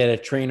area. He had a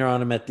trainer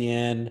on him at the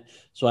end,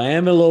 so I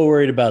am a little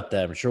worried about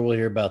that. I'm sure we'll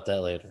hear about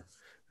that later.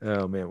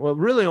 Oh man! Well,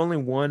 really, only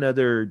one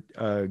other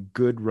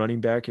good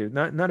running back.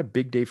 Not a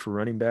big day for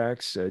running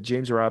backs.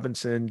 James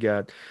Robinson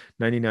got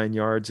 99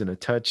 yards and a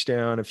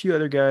touchdown. A few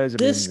other guys.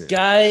 This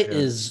guy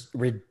is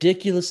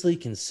ridiculously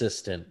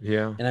consistent,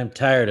 Yeah. and I'm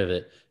tired of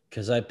it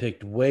because I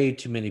picked way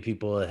too many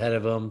people ahead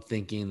of him,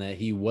 thinking that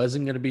he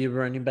wasn't going to be a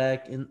running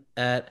back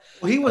at.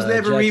 Well, he was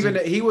never Jackson.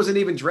 even. He wasn't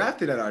even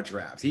drafted at our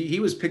draft. He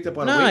was picked up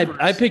on. No, waivers.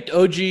 I picked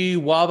OG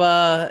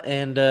Waba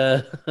and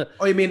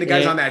Oh, you mean the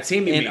guys and- on that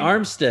team? You and mean?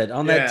 Armstead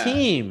on that Yeah.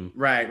 team.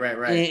 Right.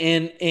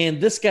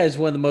 And this guy's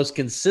one of the most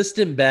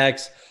consistent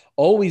backs,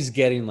 always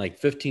getting like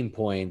 15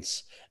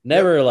 points,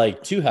 never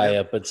like too high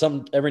up, but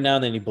every now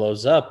and then he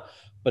blows up.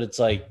 But it's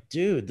like,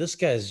 dude, this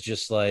guy's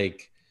just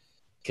like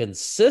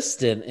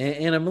consistent.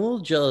 And I'm a little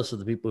jealous of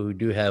the people who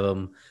do have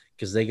him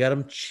because they got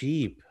him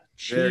cheap.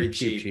 Very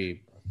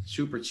cheap.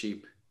 Super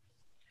cheap.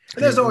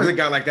 And there's always a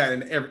guy like that,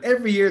 and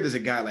every year there's a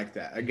guy like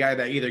that, a guy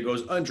that either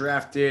goes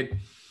undrafted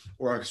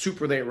or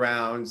super late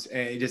rounds,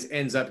 and he just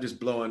ends up just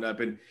blowing up.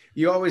 And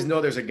you always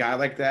know there's a guy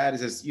like that.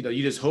 It's just, you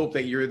just hope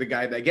that you're the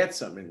guy that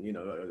gets him. And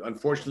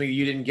unfortunately,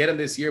 you didn't get him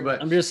this year. But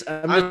I'm just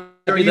sure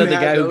happy you that the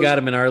had guy who those. got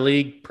him in our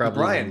league probably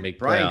Brian didn't make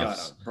Brian playoffs.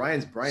 got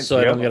him. Brian's So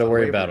I don't got to on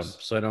worry about him.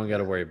 waivers. So I don't got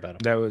to worry about him.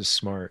 That was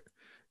smart.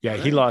 Yeah,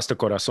 he Right. lost to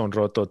Corazon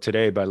Roto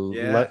today by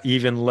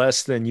even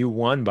less than you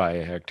won by,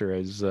 Hector,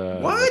 as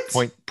What?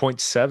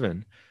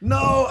 0.7.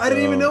 No, I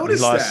didn't even So he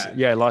notice lost, that.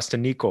 Yeah, I lost to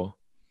Nico.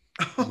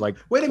 Like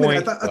Wait a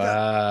minute. point-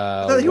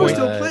 I thought he was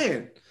still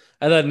playing.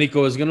 I thought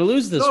Nico was going to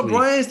lose this No, week.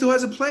 Brian still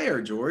has a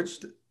player, George.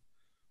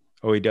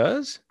 Oh, he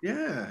does?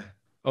 Yeah.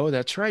 Oh,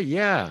 that's right.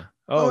 Yeah.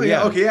 Oh,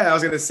 yeah. Okay. Yeah. I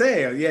was going to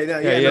say. Yeah. Yeah,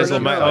 Yeah. he has no,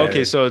 Lamar- no.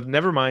 Okay, so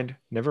never mind.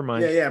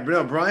 Yeah. But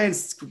no,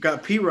 Brian's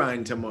got P.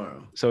 Ryan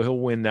tomorrow. So he'll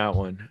win that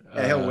one.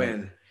 Yeah, he'll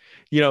win.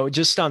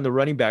 Just on the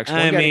running backs. one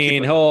I guy to keep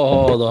mean, an-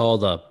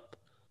 hold up.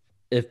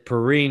 If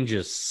Perrine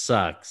just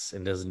sucks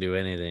and doesn't do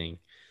anything,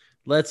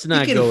 let's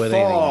not He can go with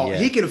fall.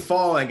 anything. He can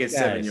fall and get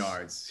 7 Guys.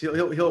 yards.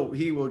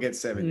 He will get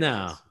 7 No,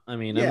 yards. I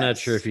mean, I'm not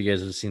sure if you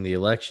guys have seen the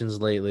elections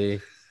lately.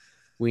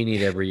 We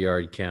need every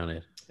yard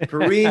counted.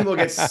 Perrine will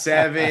get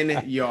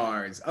 7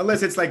 yards,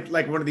 unless it's like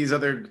one of these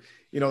other,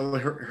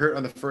 hurt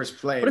on the first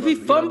play. What if he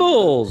But,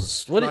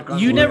 fumbles? knock on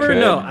You wood. never Okay.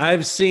 know.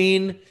 I've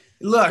seen.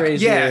 Look,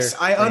 crazier yes,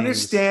 I things.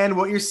 understand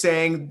what you're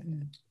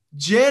saying.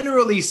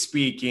 Generally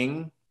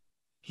speaking,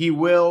 he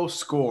will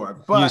score.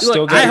 You But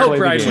still Look, gotta I hope play the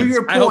Brian game. To wins.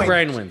 your I hope point.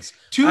 Brian wins.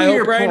 to I your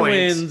hope Brian point,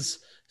 wins.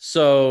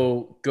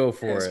 So go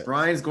for yes, it.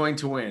 Brian's going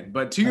to win.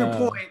 But to your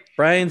point,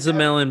 Brian's a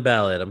melon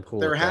ballot. I'm cool.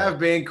 there with have that.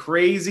 been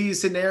crazy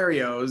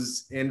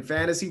scenarios in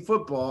fantasy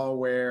football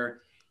where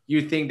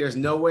you think there's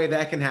no way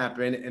that can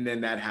happen, and then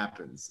that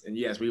happens. And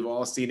yes, we've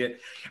all seen it.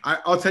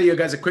 I'll tell you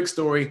guys a quick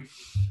story.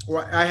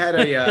 Well, I had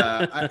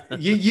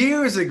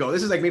years ago.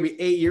 This is like maybe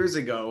 8 years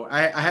ago.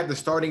 I had the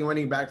starting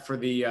running back for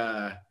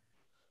the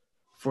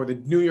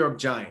New York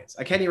Giants.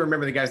 I can't even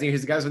remember the guy's name.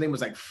 His guy's name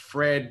was like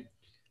Fred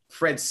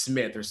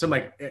Smith or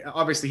something. Like,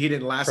 obviously he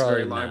didn't last Probably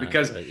very long not,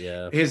 because but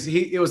yeah.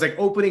 it was like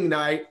opening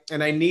night,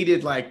 and I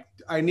needed like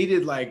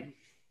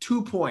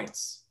 2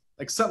 points,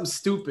 like something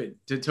stupid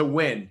to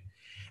win.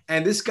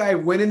 And this guy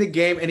went in the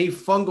game and he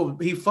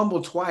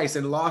fumbled twice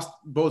and lost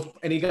both,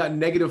 and he got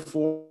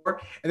 -4,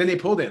 and then they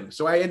pulled him.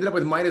 So I ended up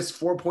with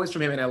 -4 points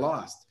from him, and I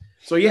lost.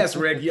 So yes,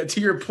 Rick, to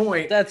your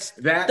point, That's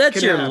can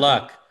your happen.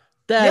 luck.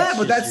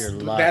 But just your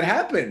luck. that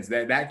happens.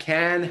 That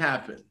can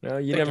happen. No,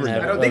 you That never can know.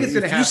 happen. I don't think it's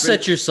gonna If you happen.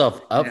 set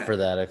yourself up Yeah. for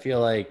that, I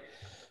feel like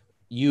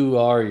you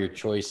are your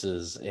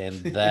choices, and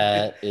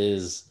that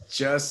is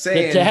Just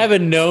saying. to have a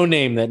no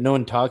name that no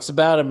one talks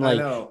about. I'm I like,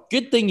 know.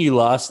 good thing you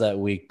lost that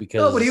week because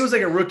No, but he was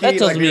like a rookie. that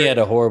tells like me he had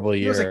a horrible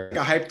He was like year. a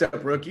hyped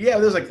up rookie. Yeah,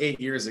 it was like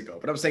 8 years ago.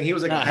 But I'm saying he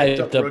was like Not a hyped hyped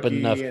up up rookie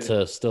enough and,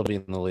 to still be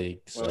in the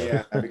league. So. well,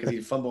 yeah, because he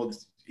fumbled.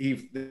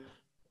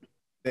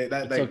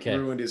 That okay.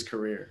 ruined his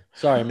career.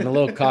 Sorry, I'm a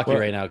little cocky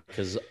right now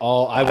because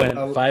I went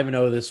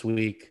 5-0 this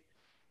week.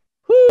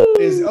 Woo!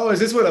 Is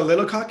this what a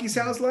little cocky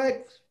sounds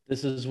like?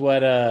 This is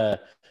what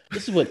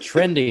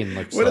trending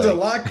looks what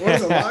like. What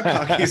does a lot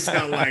cocky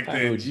sound like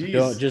then?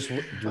 Don't just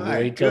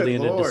wait till the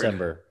end of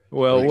December.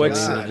 Well,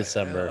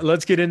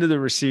 Let's get into the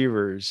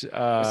receivers.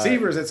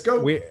 Receivers, let's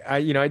go.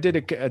 I did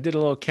a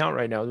little count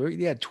right now.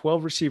 We had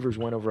 12 receivers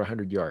went over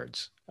 100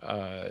 yards.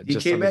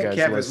 DK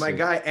Metcalf is my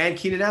guy, and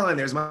Keenan Allen.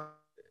 There's my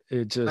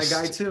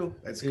guy too.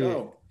 Let's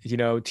go.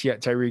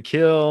 Tyreek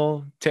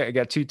Hill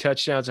got 2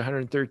 touchdowns,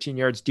 113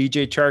 yards.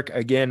 DJ Chark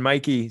again,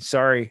 Mikey.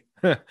 Sorry,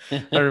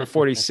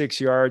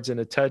 146 yards and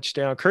a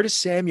touchdown. Curtis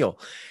Samuel.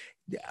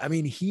 I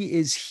mean,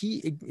 here's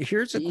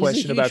a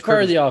question about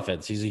part of the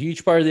offense. He's a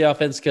huge part of the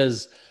offense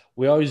because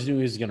we always knew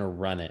he was going to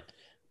run it.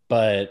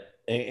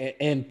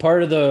 And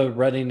part of the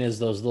running is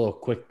those little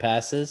quick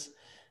passes.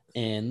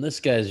 And this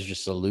guy's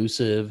just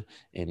elusive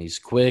and he's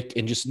quick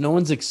and just no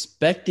one's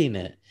expecting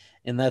it.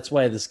 And that's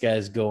why this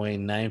guy's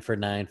going 9 for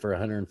 9 for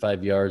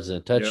 105 yards and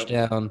a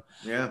touchdown.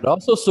 Yep. Yeah. But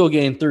also still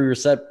getting 3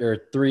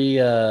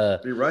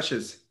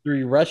 rushes.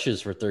 3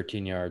 rushes for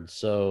 13 yards.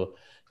 So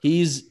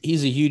he's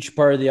a huge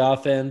part of the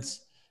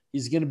offense.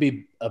 He's going to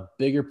be a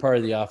bigger part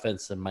of the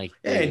offense than Mike.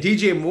 Yeah, and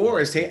DJ Moore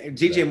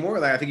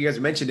like I think you guys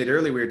mentioned it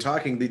earlier. We were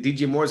talking. The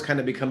DJ Moore has kind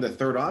of become the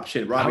third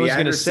option. Robbie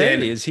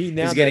Anderson is he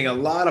now? He's getting a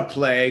lot of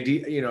play.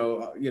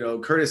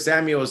 Curtis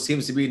Samuel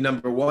seems to be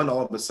number 1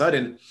 all of a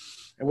sudden.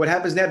 And what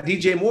happens now?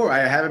 DJ Moore, I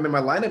have him in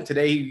my lineup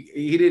today.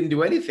 He didn't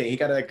do anything. He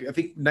got I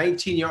think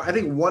 19 yards. I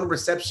think 1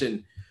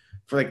 reception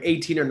for like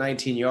 18 or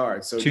 19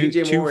 yards. So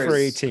DJ Moore 2 for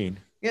 18.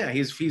 Yeah,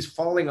 he's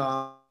falling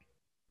off.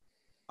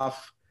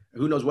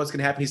 Who knows what's going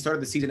to happen? He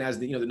started the season as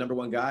the number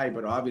 1 guy,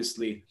 but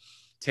obviously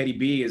Teddy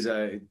B is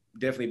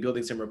definitely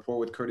building some rapport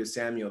with Curtis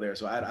Samuel there.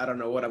 So I don't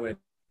know what I'm going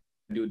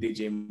to do with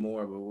DJ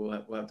Moore, but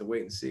we'll have to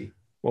wait and see.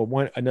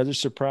 Well, another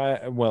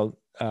surprise. Well,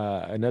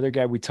 another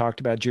guy we talked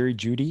about, Jerry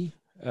Jeudy,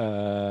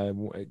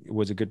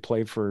 was a good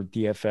play for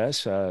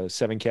DFS.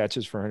 7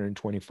 catches for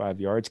 125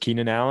 yards.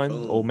 Keenan Allen,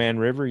 Old Man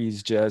River,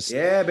 he's just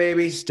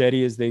baby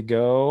steady as they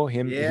go. He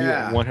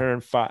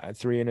 105,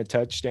 3 and a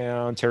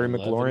touchdown. Terry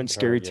McLaurin,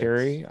 Scary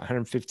Terry,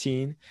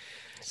 115.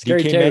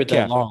 Scary Terry with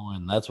that long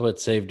one. That's what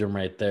saved him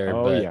right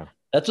there.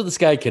 That's what this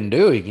guy can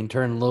do. He can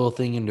turn a little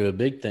thing into a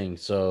big thing.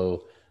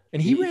 So,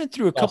 and he ran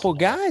through a couple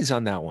guys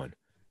on that one.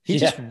 He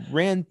just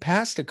ran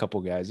past a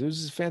couple guys. It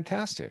was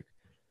fantastic.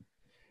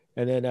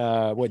 And then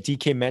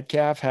DK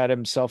Metcalf had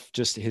himself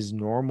just his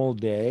normal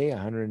day,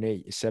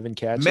 107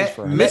 catches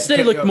for this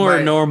day looked more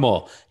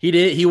normal.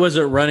 He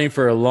wasn't running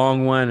for a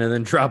long one and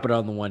then drop it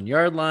on the 1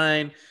 yard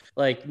line.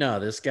 Like, no,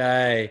 this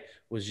guy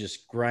was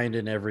just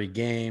grinding every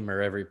game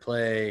or every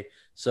play.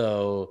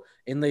 So,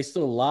 and they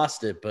still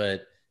lost it,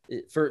 but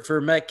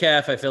for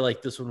Metcalf, I feel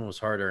like this one was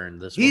harder,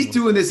 and he's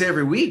doing this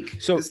every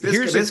week. So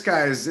this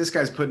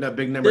guy's putting up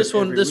big numbers.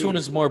 This one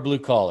is more blue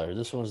collar.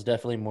 This one is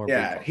definitely more.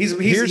 Yeah, he's.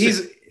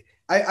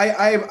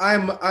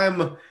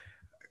 I'm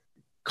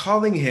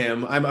calling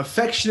him. I'm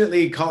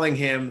affectionately calling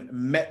him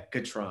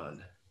Metcatron.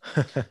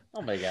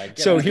 Oh my God!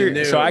 So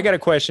I got a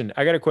question.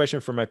 I got a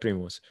question for my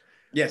primos.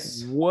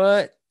 Yes.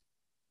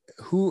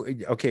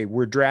 Okay,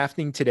 we're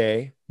drafting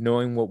today,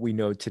 knowing what we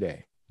know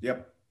today.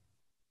 Yep.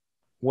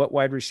 What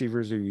wide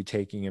receivers are you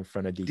taking in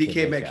front of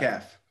DK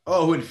Metcalf?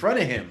 Oh, who in front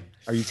of him?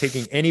 Are you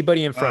taking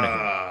anybody in front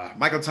of him?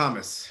 Michael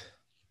Thomas.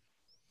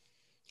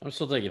 I'm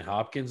still taking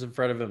Hopkins in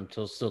front of him.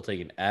 I'm still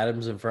taking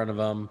Adams in front of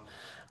him.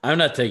 I'm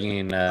not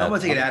taking. I'm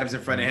not taking Adams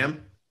in front of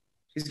him.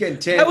 He's getting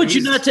 10. How would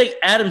you not take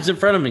Adams in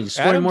front of him? He's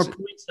scoring more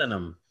points than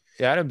him.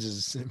 Adams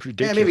is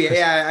ridiculous. Yeah, maybe.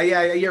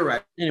 Yeah, you're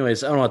right.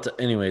 Anyways, I don't want to.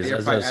 Anyways,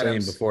 as I was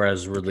saying before, I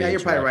was really. Yeah, you're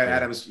probably right,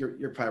 Adams.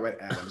 You're probably right,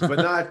 Adams. But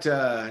not.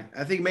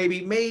 I think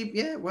maybe.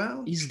 Yeah.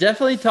 Well, he's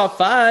definitely top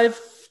 5.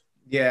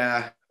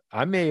 Yeah.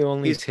 I may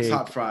only take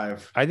top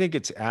 5. I think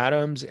it's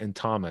Adams and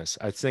Thomas.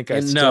 I think I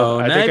take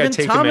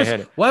Thomas. Him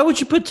ahead. Why would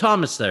you put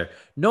Thomas there?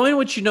 Knowing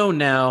what you know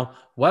now,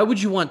 why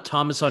would you want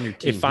Thomas on your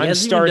team? If I'm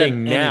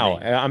starting now,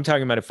 I'm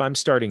talking about if I'm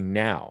starting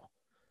now.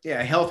 Yeah,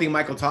 a healthy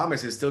Michael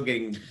Thomas is still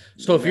getting.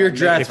 So if you're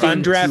drafting, if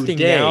I'm drafting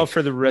today, now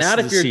for the rest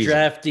of the season, not if you're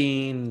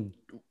drafting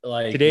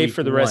like today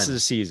for the rest of the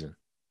season.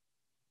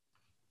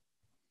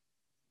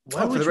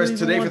 For the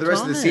rest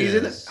of the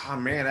season. Oh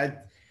man,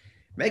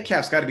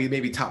 Metcalf's got to be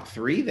maybe top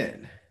 3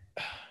 then.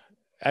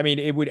 I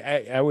mean,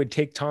 I would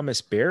take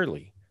Thomas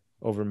barely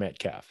over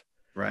Metcalf,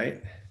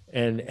 right?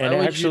 And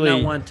actually, I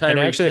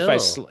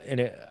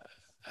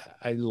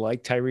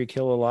like Tyreek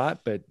Hill a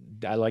lot, but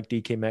I like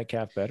DK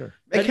Metcalf better.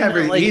 Metcalf,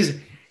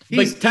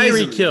 he's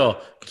Tyreek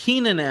Hill,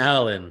 Keenan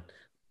Allen,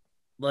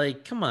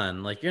 like, come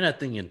on, like you're not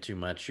thinking too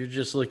much. You're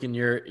just looking.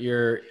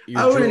 You're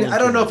I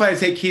don't know if I I'd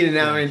take Keenan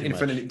Allen Too in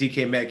front of much.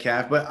 DK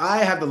Metcalf, but I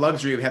have the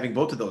luxury of having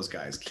both of those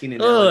guys,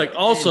 Keenan Oh, Allen like and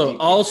also, DK.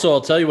 also,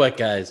 I'll tell you what,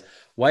 guys.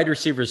 Wide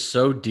receivers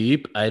so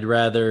deep. I'd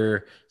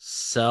rather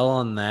sell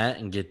on that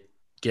and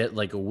get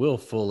like a Will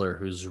Fuller,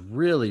 who's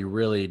really,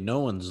 really no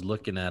one's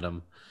looking at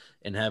him,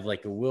 and have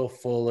like a Will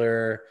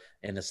Fuller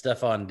and a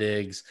Stephon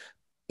Diggs,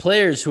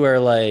 players who are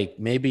like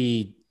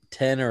maybe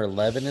 10 or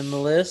 11 in the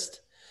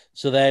list,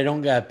 so that I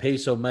don't got to pay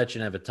so much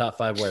and have a top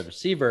 5 wide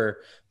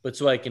receiver, but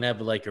so I can have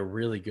like a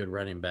really good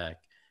running back.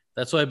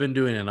 That's what I've been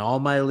doing in all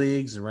my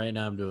leagues, and right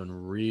now I'm doing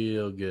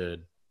real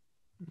good.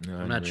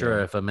 I'm not sure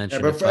if I Yeah,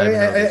 mentioned but it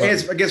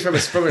 5-0. I guess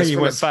from a You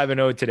went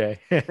 5-0 today.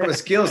 from a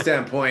skill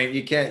standpoint,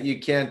 you can't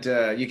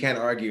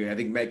argue. I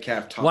think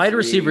Metcalf top Wide 3.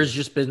 receivers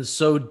just been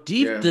so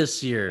deep Yeah.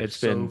 this year. It's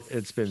so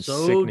been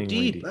so sickeningly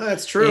deep. deep. No,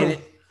 that's true.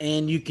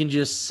 And you can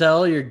just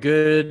sell your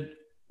good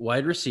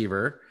wide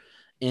receiver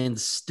and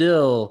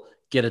still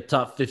get a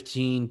top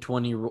 15,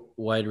 20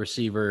 wide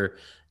receiver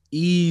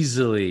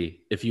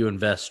easily if you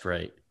invest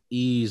right.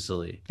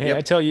 Easily. Hey, Yep.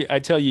 I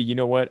tell you, you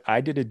know what?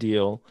 I did a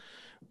deal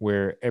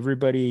where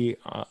everybody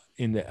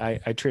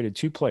I traded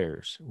 2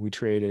 players. We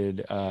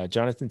traded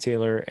Jonathan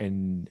Taylor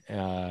and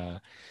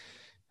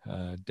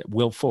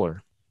Will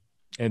Fuller,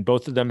 and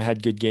both of them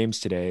had good games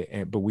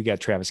today. But we got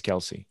Travis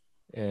Kelce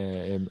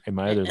in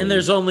my other league. And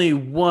there's only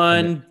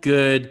one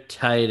good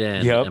tight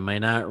end. Yep. Am I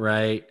not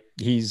right?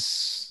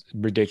 He's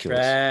ridiculous.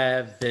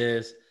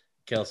 Travis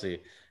Kelce.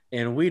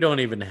 And we don't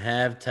even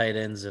have tight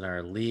ends in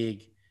our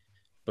league.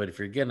 But if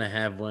you're going to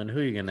have one, who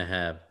are you going to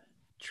have?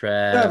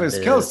 Travis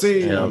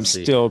Kelce. And I'm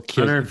still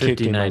kicking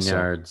 159 myself.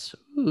 yards.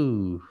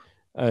 Ooh.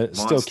 Still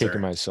Monster.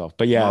 kicking myself.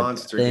 But yeah,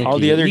 Monster. Thank all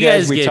you. the other you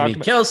guys guys we gave talked me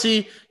about-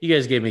 Kelce. You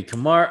guys gave me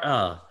Kamara.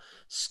 Oh,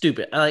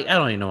 stupid. I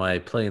don't even know why I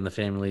play in the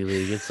family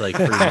league. It's like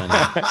free money.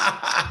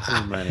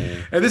 Free money.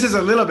 And this is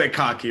a little bit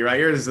cocky, right?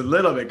 Yours is a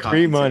little bit cocky.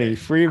 free money,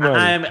 free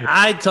money.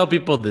 I tell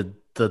people the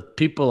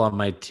people on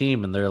my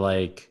team, and they're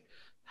like,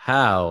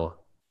 how?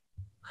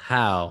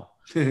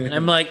 And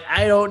I'm like,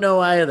 I don't know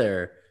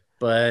either.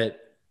 But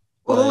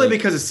Well, only like,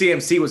 because the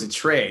CMC was a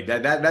trade.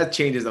 That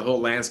changes the whole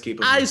landscape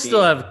of the I team.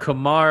 still have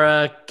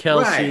Kamara,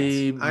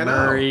 Kelce, Right. I know.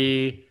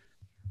 Murray.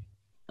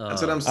 That's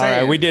what I'm All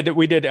saying. right,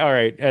 we did. All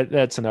right,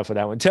 that's enough of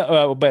that one.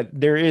 But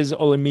there is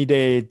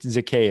Olamide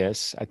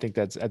Zacchaeus. I think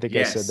I said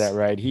Yes. that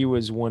right. He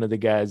was one of the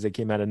guys that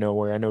came out of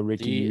nowhere. I know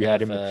Ricky, you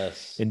had him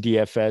DFS. in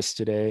DFS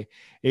today.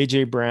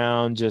 AJ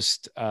Brown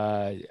just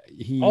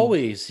he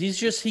Always.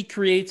 He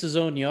creates his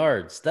own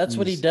yards. That's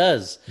what he He's-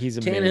 does. he's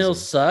Tannehill amazing.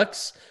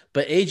 sucks,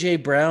 but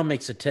AJ Brown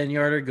makes a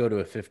 10-yarder go to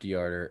a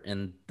 50-yarder,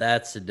 and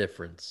that's the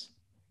difference.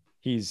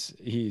 He's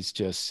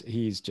just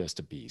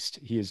a beast.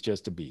 He is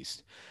just a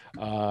beast.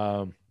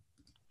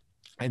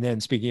 And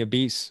then speaking of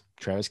beasts,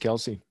 Travis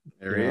Kelce,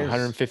 There he is.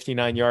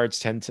 159 yards,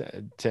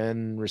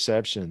 10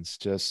 receptions.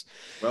 Just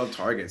 12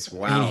 targets. I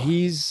Wow. mean,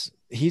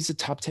 he's a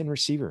top 10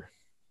 receiver.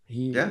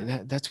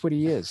 That's what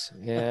he is.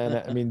 And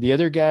I mean, the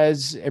other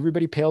guys,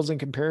 everybody pales in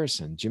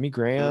comparison. Jimmy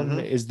Graham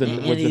Mhm. is the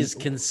And he's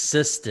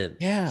consistent.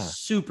 Yeah.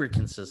 Super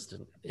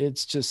consistent.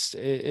 it's just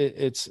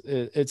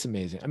it's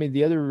amazing. I mean,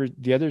 the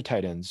other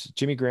tight ends,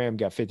 Jimmy Graham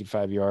got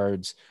 55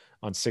 yards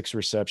on 6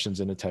 receptions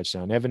and a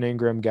touchdown. Evan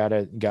Ingram got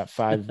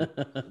 5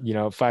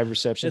 5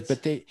 receptions. It's-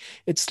 But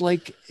it's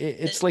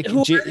like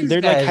Who are these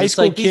they're guys? like high It's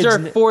school like kids. these are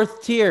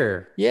fourth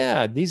tier.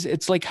 Yeah,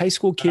 it's like high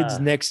school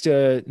kids next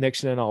to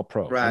an all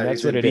pro. Right. And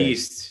that's He's what a it is.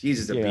 beast. He's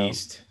just a You know.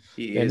 beast.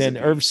 He And is then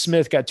a Irv beast.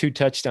 Smith got 2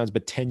 touchdowns,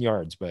 but 10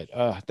 yards. But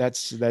that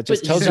just But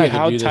tells he's you not gonna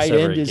how do this tight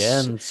ever end is.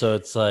 again, so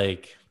it's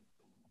like,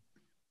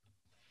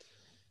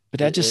 But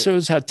that just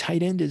shows how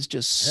tight end is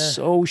just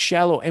so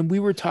shallow. And we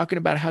were talking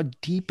about how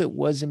deep it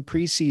was in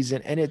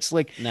preseason, and it's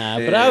like nah.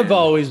 But I've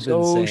always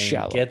been So saying,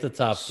 shallow. get the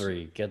top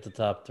 3. Get the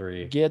top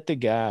 3. get the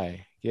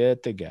guy.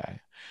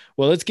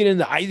 Well, let's get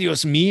into Ay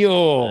Dios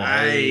mío.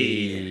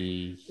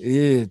 Hey.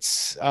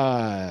 It's 3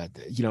 I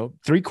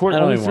quarter.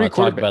 don't Only even 3 want to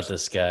talk quarterbacks. about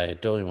this guy.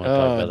 Don't even want to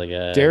talk about the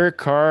guy. Derek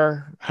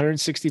Carr,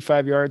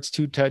 165 yards,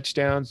 2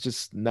 touchdowns.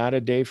 Just not a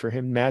day for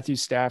him. Matthew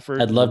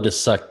Stafford. I'd love to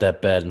suck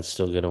that bad and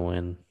still get a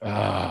win.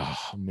 Oh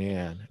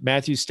man,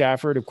 Matthew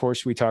Stafford. Of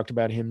course, we talked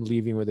about him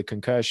leaving with a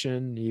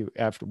concussion.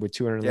 With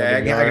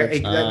 211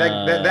 yards.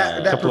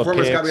 That Couple of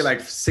performance got picks. me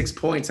like 6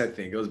 points. I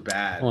think it was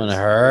bad. I want to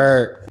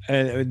hurt.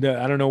 And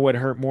I don't know what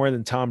hurt more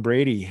than Tom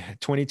Brady.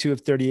 22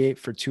 of 38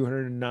 for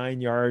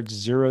 209 yards,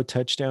 0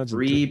 touchdowns, and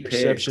 3 3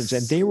 receptions.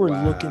 picks. And they were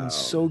Wow. looking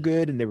so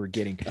good, and they were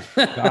getting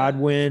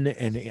Godwin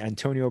and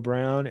Antonio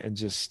Brown, and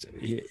just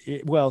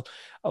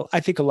I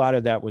think a lot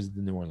of that was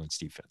the New Orleans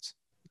defense.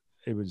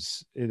 It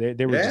was they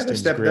were Yeah,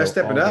 just they're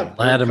stepping all up.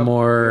 game.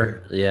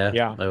 Lattimore. Yeah.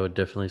 Yeah. I would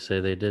definitely say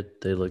they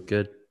did. They look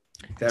good.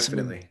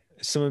 Definitely.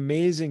 Some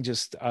amazing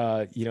just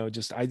Ay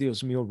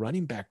Dios mío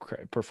running back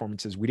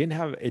performances.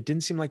 It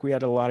didn't seem like we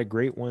had a lot of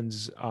great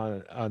ones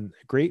on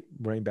great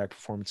running back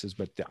performances,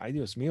 but the Ay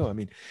Dios mío, I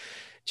mean,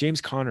 James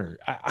Conner,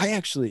 I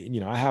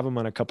actually, I have him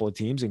on a couple of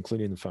teams,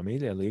 including the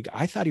Familia League.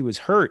 I thought he was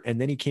hurt,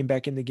 and then he came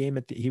back in the game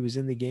he was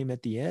in the game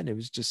at the end. It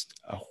was just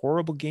a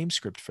horrible game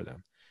script for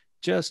them.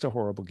 just a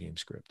horrible game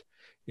script.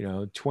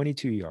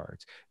 22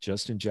 yards.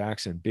 Justin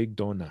Jackson, big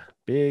Donna.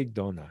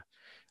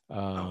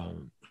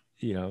 CEH.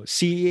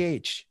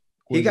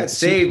 He got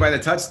saved by the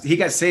touch. He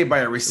got saved by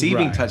a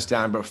receiving Right.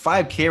 touchdown, but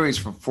 5 carries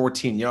for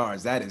 14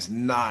 yards. That is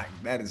not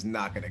going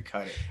to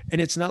cut it. And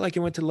it's not like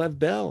it went to Lev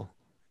Bell,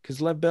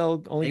 because Lev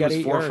Bell only He got was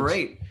 8 4 yards. for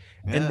 8.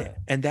 Yeah.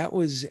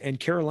 And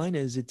Carolina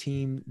is a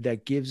team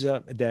that gives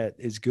up, that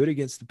is good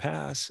against the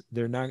pass.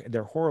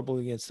 They're horrible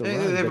against the run.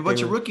 They have a but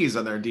bunch of rookies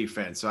on their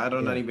defense, so I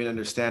don't not even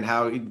understand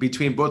how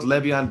between both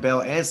Le'Veon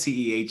Bell and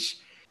CEH,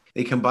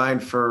 they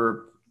combined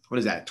for what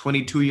is that?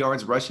 22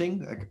 yards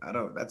rushing. Like, I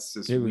don't. That's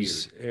just weird.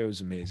 It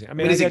was amazing. I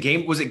mean, was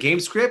it game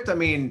script? I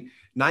mean,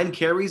 9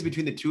 carries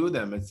between the two of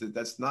them.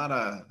 That's not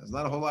a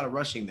whole lot of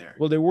rushing there.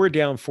 Well, they were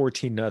down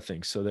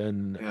 14-0. So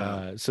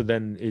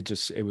then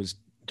it was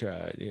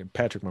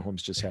Patrick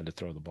Mahomes just had to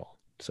throw the ball.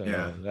 So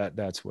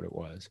that's what it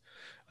was.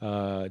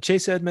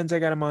 Chase Edmonds, I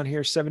got him on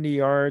here, 70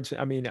 yards.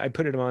 I mean, I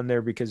put him on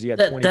there because he had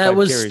 25 that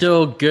was carries.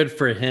 still good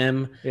for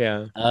him.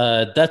 Yeah.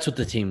 That's what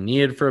the team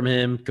needed from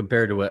him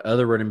compared to what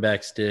other running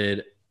backs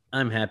did.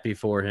 I'm happy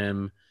for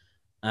him.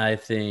 I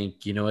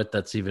think, you know what,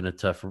 that's even a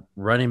tough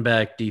running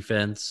back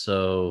defense.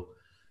 So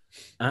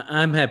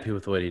I'm happy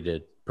with what he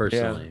did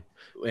personally.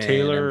 Yeah.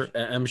 Taylor,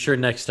 I'm sure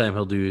next time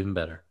he'll do even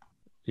better.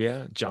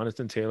 Yeah,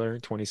 Jonathan Taylor,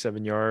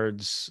 27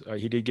 yards.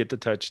 He did get the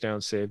touchdown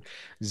save.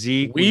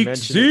 Zeke, weak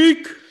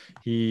Zeke.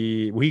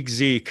 Weak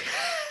Zeke.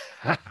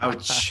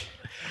 Ouch.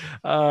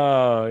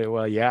 Oh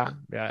well, yeah.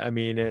 I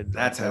mean,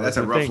 that's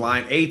a rough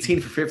line. 18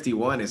 for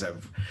 51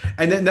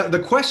 and then the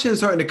question is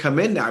starting to come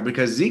in now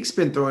because Zeke's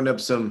been throwing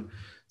up some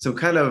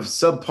kind of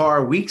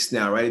subpar weeks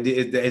now, right?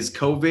 Is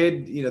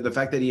COVID, the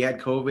fact that he had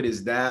COVID,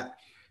 is that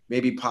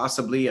maybe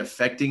possibly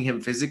affecting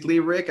him physically,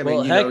 Rick? I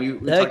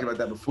mean, we talked about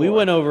that before. We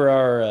went over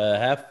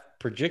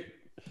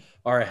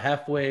our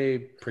halfway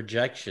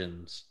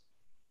projections,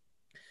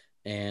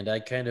 and I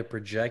kind of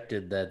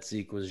projected that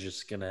Zeke was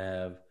just going to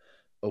have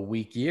a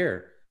weak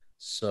year.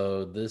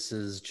 So this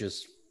is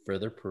just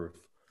further proof.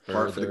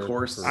 Part for the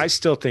course. I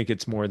still think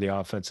it's more the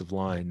offensive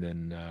line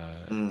than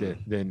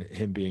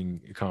him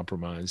being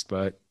compromised.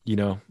 But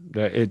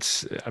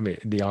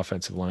the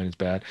offensive line is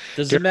bad.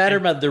 Does it matter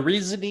about the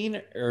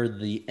reasoning or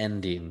the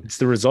ending? It's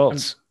the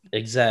results.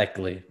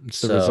 Exactly.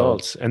 It's the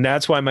results. And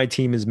that's why my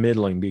team is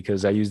middling,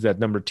 because I used that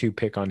number 2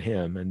 pick on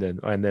him. And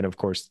then of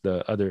course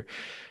the other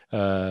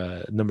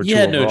number 2. You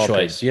had no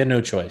choice. Pick. You had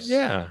no choice.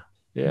 Yeah.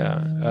 Who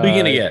are you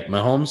gonna get?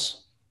 Mahomes?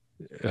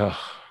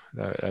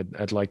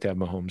 I'd like to have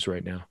Mahomes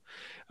right now.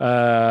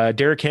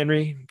 Derrick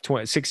Henry,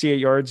 68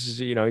 yards.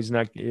 He's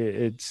not.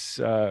 It's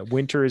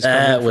winter is coming.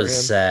 That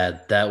was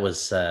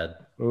sad.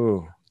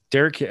 Oh,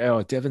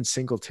 Devin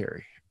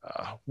Singletary,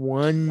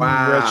 1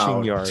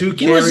 rushing yard. 2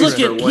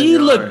 He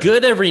looked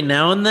good every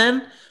now and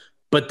then,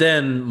 but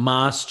then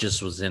Moss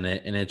just was in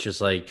it, and it's just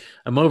like,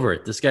 I'm over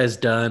it. This guy's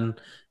done.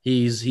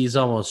 He's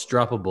almost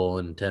droppable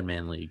in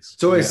 10-man leagues.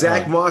 So has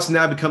Zach Moss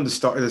now become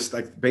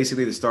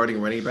basically the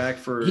starting running back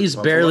for? He's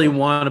Buffalo? barely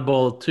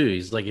wannable too.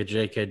 He's like a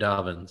J.K.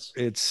 Dobbins.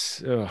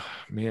 It's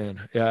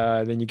man.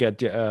 Then you got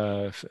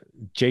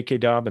J.K.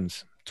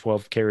 Dobbins,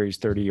 12 carries,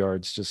 30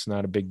 yards. Just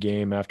not a big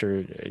game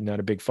not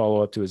a big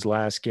follow up to his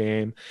last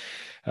game.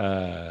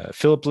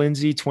 Philip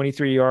Lindsay,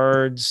 23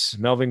 yards.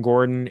 Melvin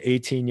Gordon,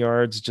 18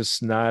 yards.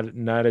 Just not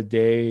a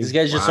day. These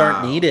guys just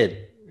aren't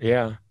needed.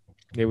 Yeah.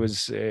 It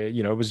was, it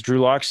was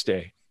Drew Lock's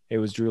day.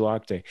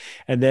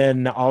 And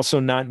then also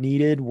not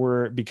needed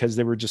because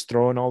they were just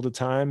throwing all the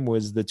time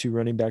was the 2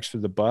 running backs for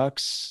the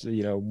Bucks.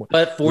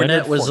 But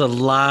Fournette was a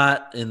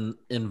lot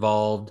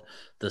involved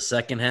the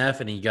second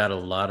half, and he got a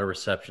lot of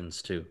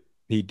receptions too.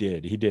 He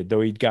did. Though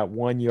he got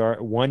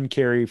 1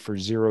 carry for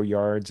 0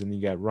 yards, and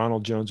you got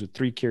Ronald Jones with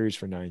 3 carries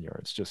for 9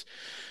 yards. Just,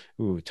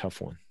 tough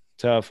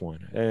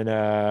one.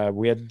 And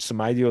we had some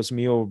Ideos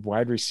Mio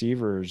wide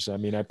receivers. I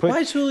mean, why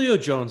is Julio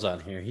Jones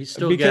on here? He's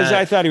still because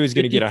I thought he was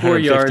going to get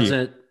 150 yards.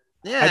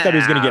 I thought he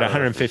was going to get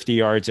 150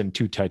 yards and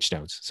 2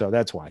 touchdowns. So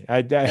that's why.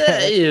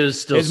 It was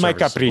still. It was my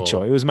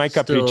capriccio. It was my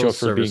capriccio for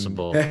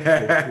serviceable. being.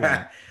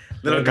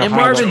 And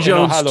Marvin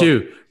Jones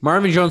too.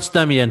 Marvin Jones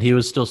and he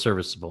was still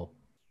serviceable.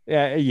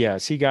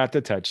 Yes, he got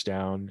the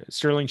touchdown.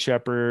 Sterling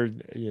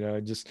Shepard,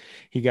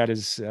 he got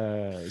his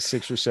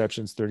 6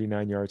 receptions,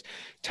 39 yards.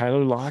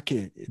 Tyler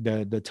Lockett,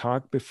 the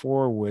talk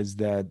before was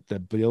that the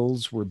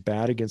Bills were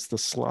bad against the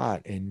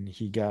slot, and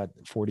he got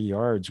 40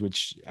 yards,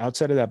 which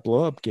outside of that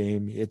blow-up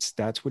game,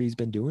 that's what he's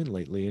been doing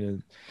lately,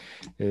 and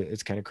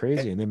it's kind of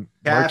crazy. And then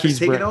Marquise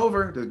taking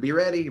over. Be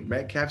ready.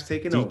 Metcalf's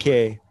taking over.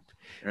 DK.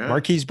 Yeah.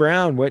 Marquise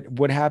Brown,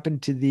 what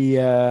happened to the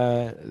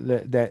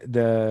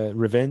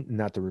revenge,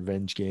 not the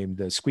revenge game,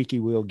 the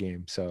squeaky wheel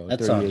game? So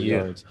that's 38 on you.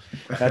 Yards.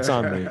 That's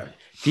on me.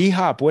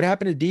 D-Hop, what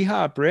happened to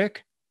D-Hop,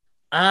 Rick?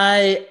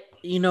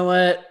 You know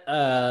what?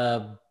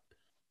 I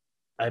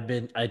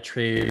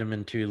traded him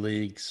in 2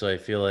 leagues, so I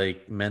feel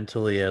like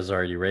mentally I was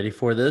already ready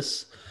for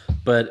this.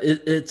 But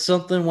it's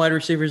something wide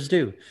receivers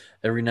do.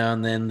 Every now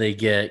and then they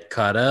get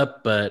caught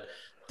up, but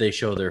they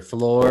show their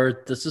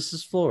floor. This is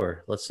his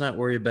floor. Let's not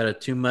worry about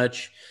it too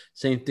much.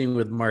 Same thing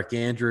with Mark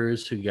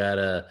Andrews, who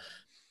got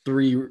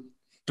three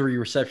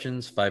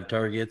receptions, 5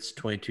 targets,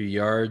 22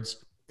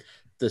 yards.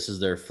 This is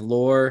their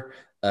floor.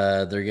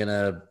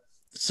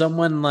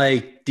 Someone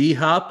like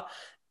D-Hop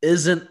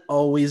isn't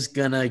always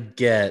going to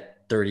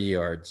get 30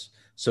 yards.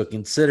 So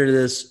consider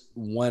this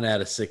 1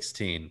 out of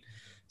 16.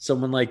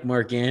 Someone like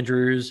Mark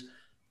Andrews,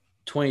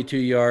 22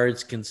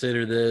 yards,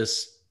 consider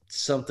this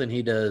something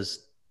he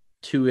does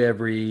 2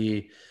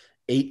 every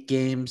 8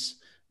 games.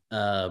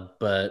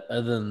 But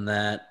other than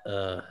that,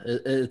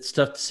 it's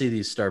tough to see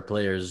these star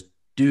players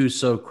do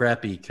so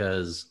crappy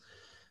because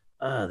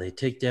they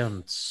take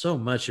down so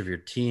much of your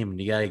team, and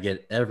you got to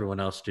get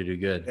everyone else to do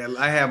good. Yeah,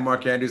 I have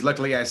Mark Andrews.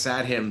 Luckily, I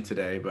sat him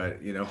today, but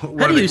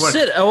how do you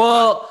sit?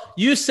 Well,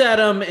 you sat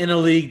him in a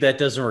league that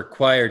doesn't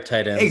require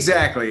tight ends.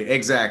 Exactly.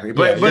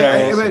 But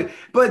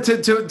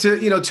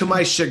to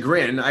my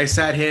chagrin, I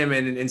sat him,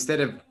 and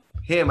instead of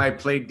him, I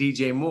played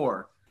DJ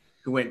Moore,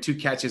 who went 2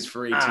 catches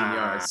for 18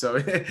 yards. So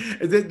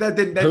that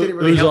didn't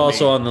really who's help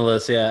also me. On the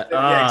list, yeah.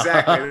 Yeah,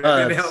 exactly.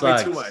 That didn't help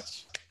me too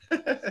much.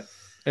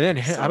 And then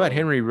how about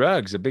Henry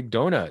Ruggs, a big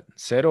donut?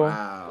 Settle.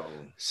 Wow.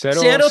 See,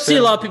 I don't see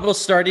a lot of people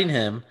starting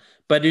him,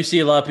 but I do see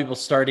a lot of people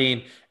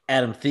starting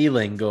Adam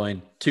Thielen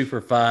going 2 for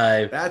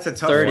 5. That's a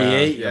tough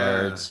 38 one.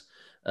 yards,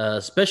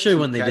 especially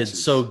when they did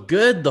so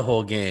good the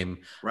whole game.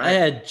 Right. I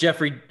had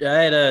Jeffrey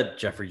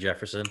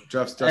Jefferson.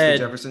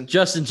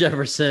 Justin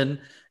Jefferson,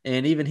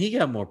 and even he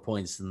got more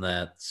points than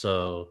that.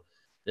 So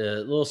a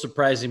little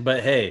surprising,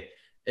 but hey,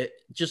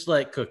 just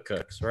like Cook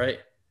cooks, right?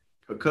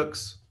 Cook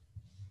cooks.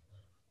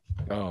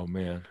 Oh,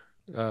 man.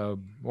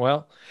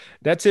 Well,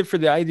 that's it for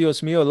the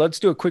Adios Mio. Let's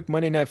do a quick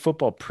Monday Night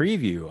Football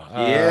preview.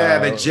 Yeah,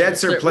 the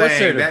Jets are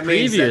playing. That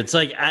means it's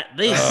like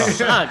they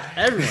suck.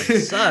 Everyone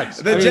sucks.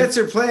 The Jets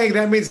are playing.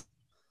 That means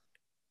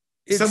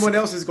someone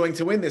else is going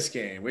to win this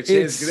game, which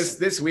is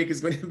this week is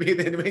going to be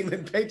the New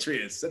England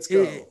Patriots. Let's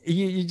go.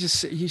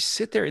 You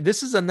sit there.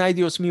 This is a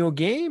Adios Mio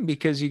game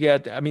because you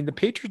got. I mean, the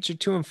Patriots are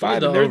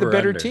 2-5, and they're the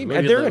better team,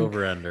 and they're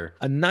over under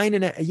a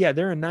 9.5. Yeah,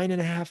 they're a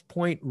 9.5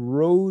 point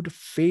road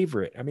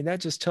favorite. I mean, that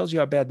just tells you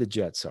how bad the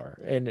Jets are.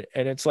 And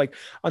it's like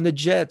on the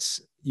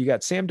Jets, you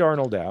got Sam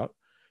Darnold out.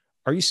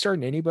 Are you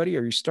starting anybody?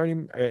 Are you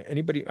starting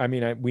anybody? I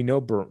mean, we know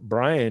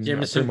Brian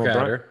Jamison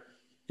Crowder.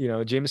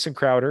 Jamison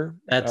Crowder.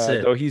 That's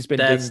it. Though he's been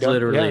That's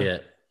literally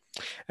it.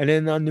 And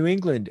then on New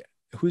England,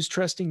 who's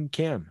trusting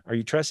Cam? Are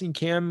you trusting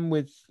Cam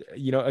with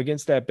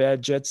against that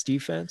bad Jets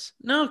defense?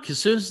 No, because as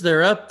soon as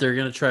they're up, they're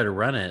going to try to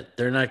run it.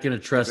 They're not going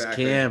to trust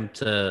Cam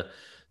to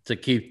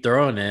keep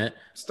throwing it.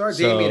 Start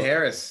Damian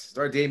Harris.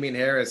 He'll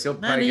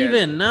probably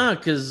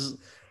because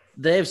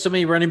they have so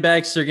many running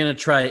backs. They're going to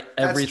try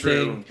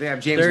everything. They have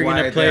James They're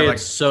going to play it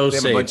so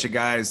safe. They have a bunch of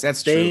guys.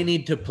 That's true. They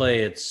need to play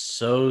it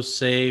so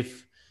safe.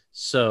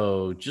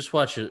 So just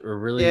watch a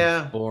really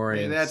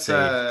boring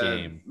safe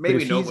game.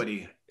 Maybe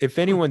nobody. If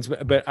anyone's,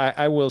 but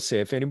I will say,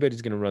 if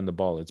anybody's going to run the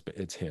ball,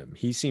 it's him.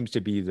 He seems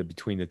to be the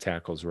between the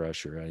tackles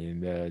rusher. I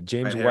mean,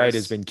 James White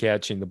has been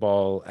catching the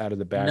ball out of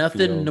the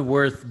backfield. Nothing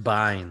worth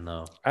buying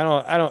though. I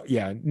don't.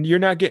 Yeah, you're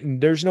not getting.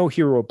 There's no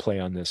hero play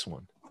on this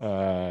one.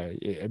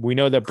 We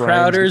know that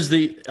Crowder's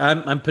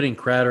I'm putting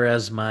Crowder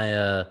as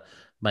my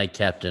my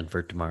captain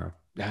for tomorrow.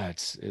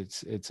 It's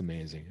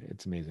amazing.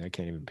 It's amazing. I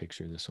can't even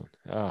picture this one.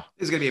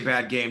 This is gonna be a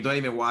bad game. Don't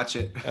even watch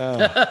it.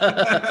 Well,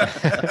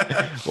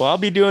 I'll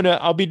be doing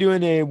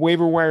a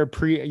waiver wire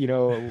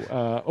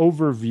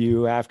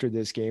overview after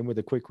this game with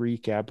a quick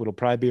recap. It'll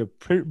probably be a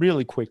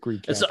really quick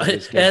recap.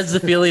 It has the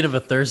feeling of a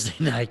Thursday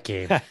night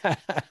game. How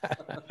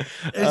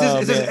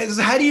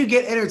do you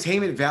get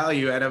entertainment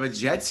value out of a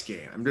Jets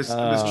game? I'm just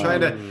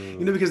trying to,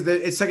 because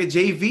it's like a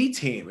JV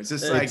team. It's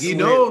just like you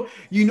know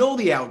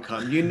the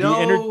outcome.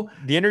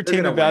 The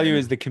entertainment value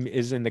is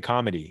in the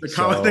comedy. The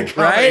comedy.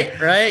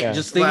 Right. Yeah.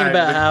 Just thinking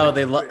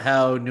about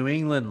how New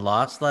England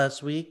lost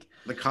last week.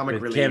 The comic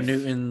relief. Cam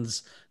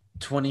Newton's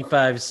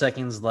 25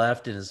 seconds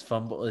left in his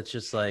fumble. It's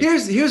just like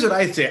here's what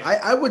I say.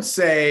 I would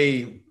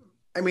say.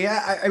 I mean,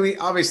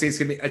 obviously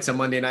it's a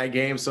Monday night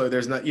game, so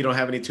you don't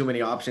have too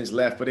many options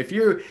left. But if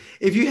you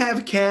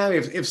have Cam,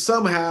 if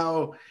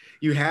somehow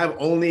you have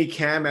only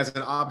Cam as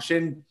an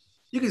option,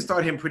 you can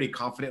start him pretty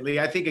confidently.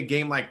 I think a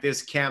game like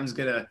this, Cam's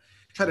gonna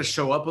try to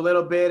show up a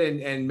little bit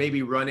and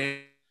maybe run in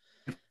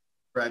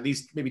for at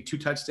least maybe 2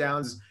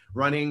 touchdowns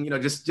running,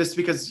 just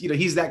because,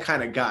 he's that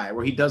kind of guy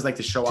where he does like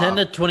to show 10 off.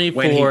 10 to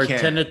 24,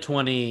 10 to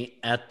 20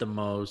 at the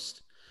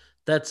most.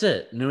 That's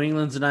it. New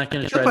England's not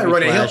going to try to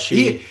be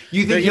flashy.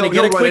 They're going to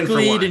get a quick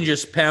lead and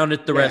just pound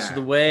it the rest of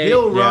the way.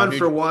 He'll run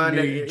for one.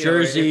 New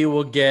Jersey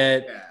will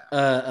get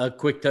a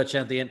quick touch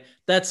at the end.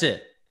 That's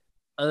it.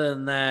 Other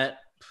than that,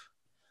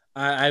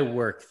 I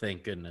work,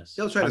 thank goodness.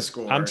 He'll try to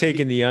score. I'm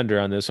taking the under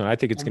on this one. I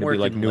think it's going to be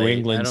like New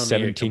England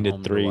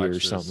 17-3 or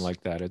something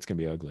like that. It's going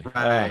to be ugly.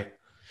 Right.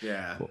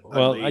 Yeah.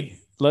 Well,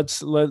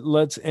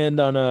 let's end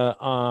on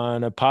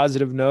a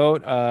positive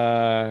note.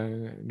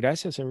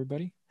 Gracias,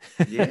 everybody.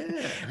 Yeah.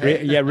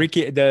 Yeah,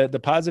 Ricky. The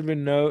positive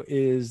note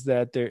is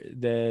that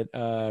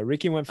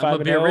Ricky went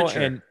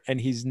 5-0,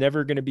 and he's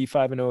never going to be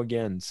 5-0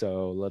 again.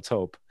 So let's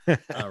hope.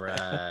 All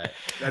right.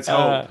 Let's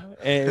hope.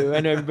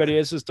 And everybody,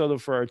 eso es todo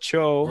for our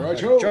show.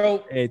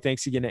 Hey,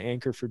 thanks again to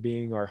Anchor for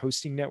being our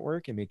hosting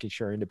network and making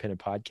sure our independent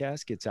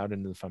podcast gets out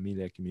into the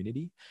Familia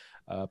community.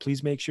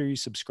 Please make sure you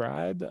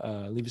subscribe.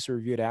 Leave us a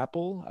review at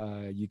Apple.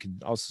 You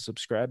can also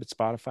subscribe at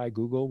Spotify,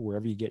 Google,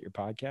 wherever you get your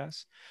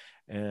podcasts.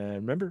 And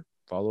remember,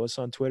 follow us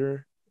on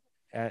Twitter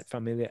at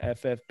Familia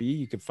FFB.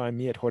 You can find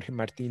me at Jorge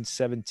Martin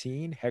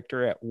 17,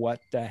 Hector at What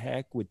the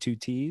Heck with 2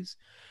 T's,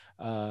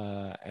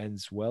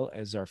 as well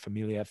as our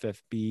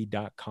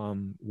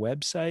FamiliaFFB.com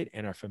website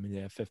and our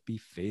Familia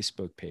FFB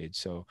Facebook page.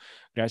 So,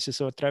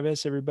 gracias otra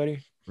vez, everybody.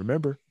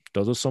 Remember,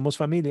 todos somos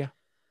familia.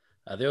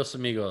 Adios,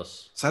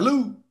 amigos.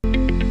 Salud.